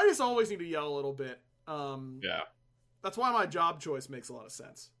 Yeah, I just always need to yell a little bit. Yeah. That's why my job choice makes a lot of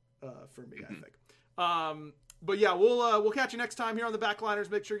sense for me, I think. But yeah, we'll catch you next time here on the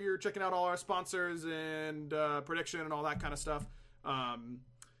Backliners. Make sure you're checking out all our sponsors and prediction and all that kind of stuff. And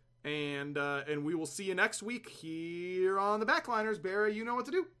we will see you next week here on the Backliners. Barry, you know what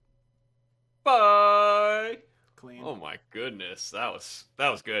to do. Bye. Clean. Oh my goodness, that was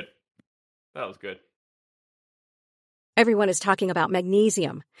good. That was good. Everyone is talking about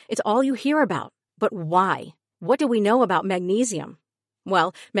magnesium. It's all you hear about. But why? What do we know about magnesium?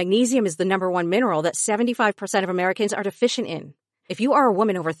 Well, magnesium is the #1 mineral that 75% of Americans are deficient in. If you are a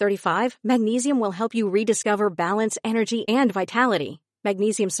woman over 35, magnesium will help you rediscover balance, energy, and vitality.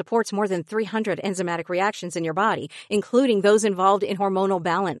 Magnesium supports more than 300 enzymatic reactions in your body, including those involved in hormonal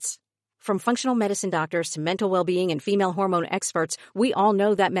balance. From functional medicine doctors to mental well-being and female hormone experts, we all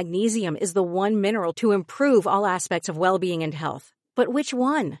know that magnesium is the one mineral to improve all aspects of well-being and health. But which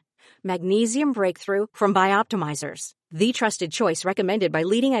one? Magnesium Breakthrough from Bioptimizers, the trusted choice recommended by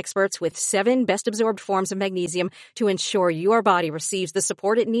leading experts with 7 best-absorbed forms of magnesium to ensure your body receives the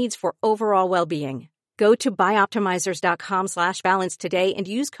support it needs for overall well-being. Go to bioptimizers.com/balance today and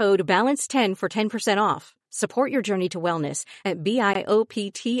use code BALANCE10 for 10% off. Support your journey to wellness at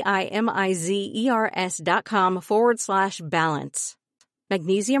bioptimizers.com/balance.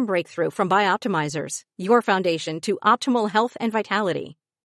 Magnesium Breakthrough from Bioptimizers, your foundation to optimal health and vitality.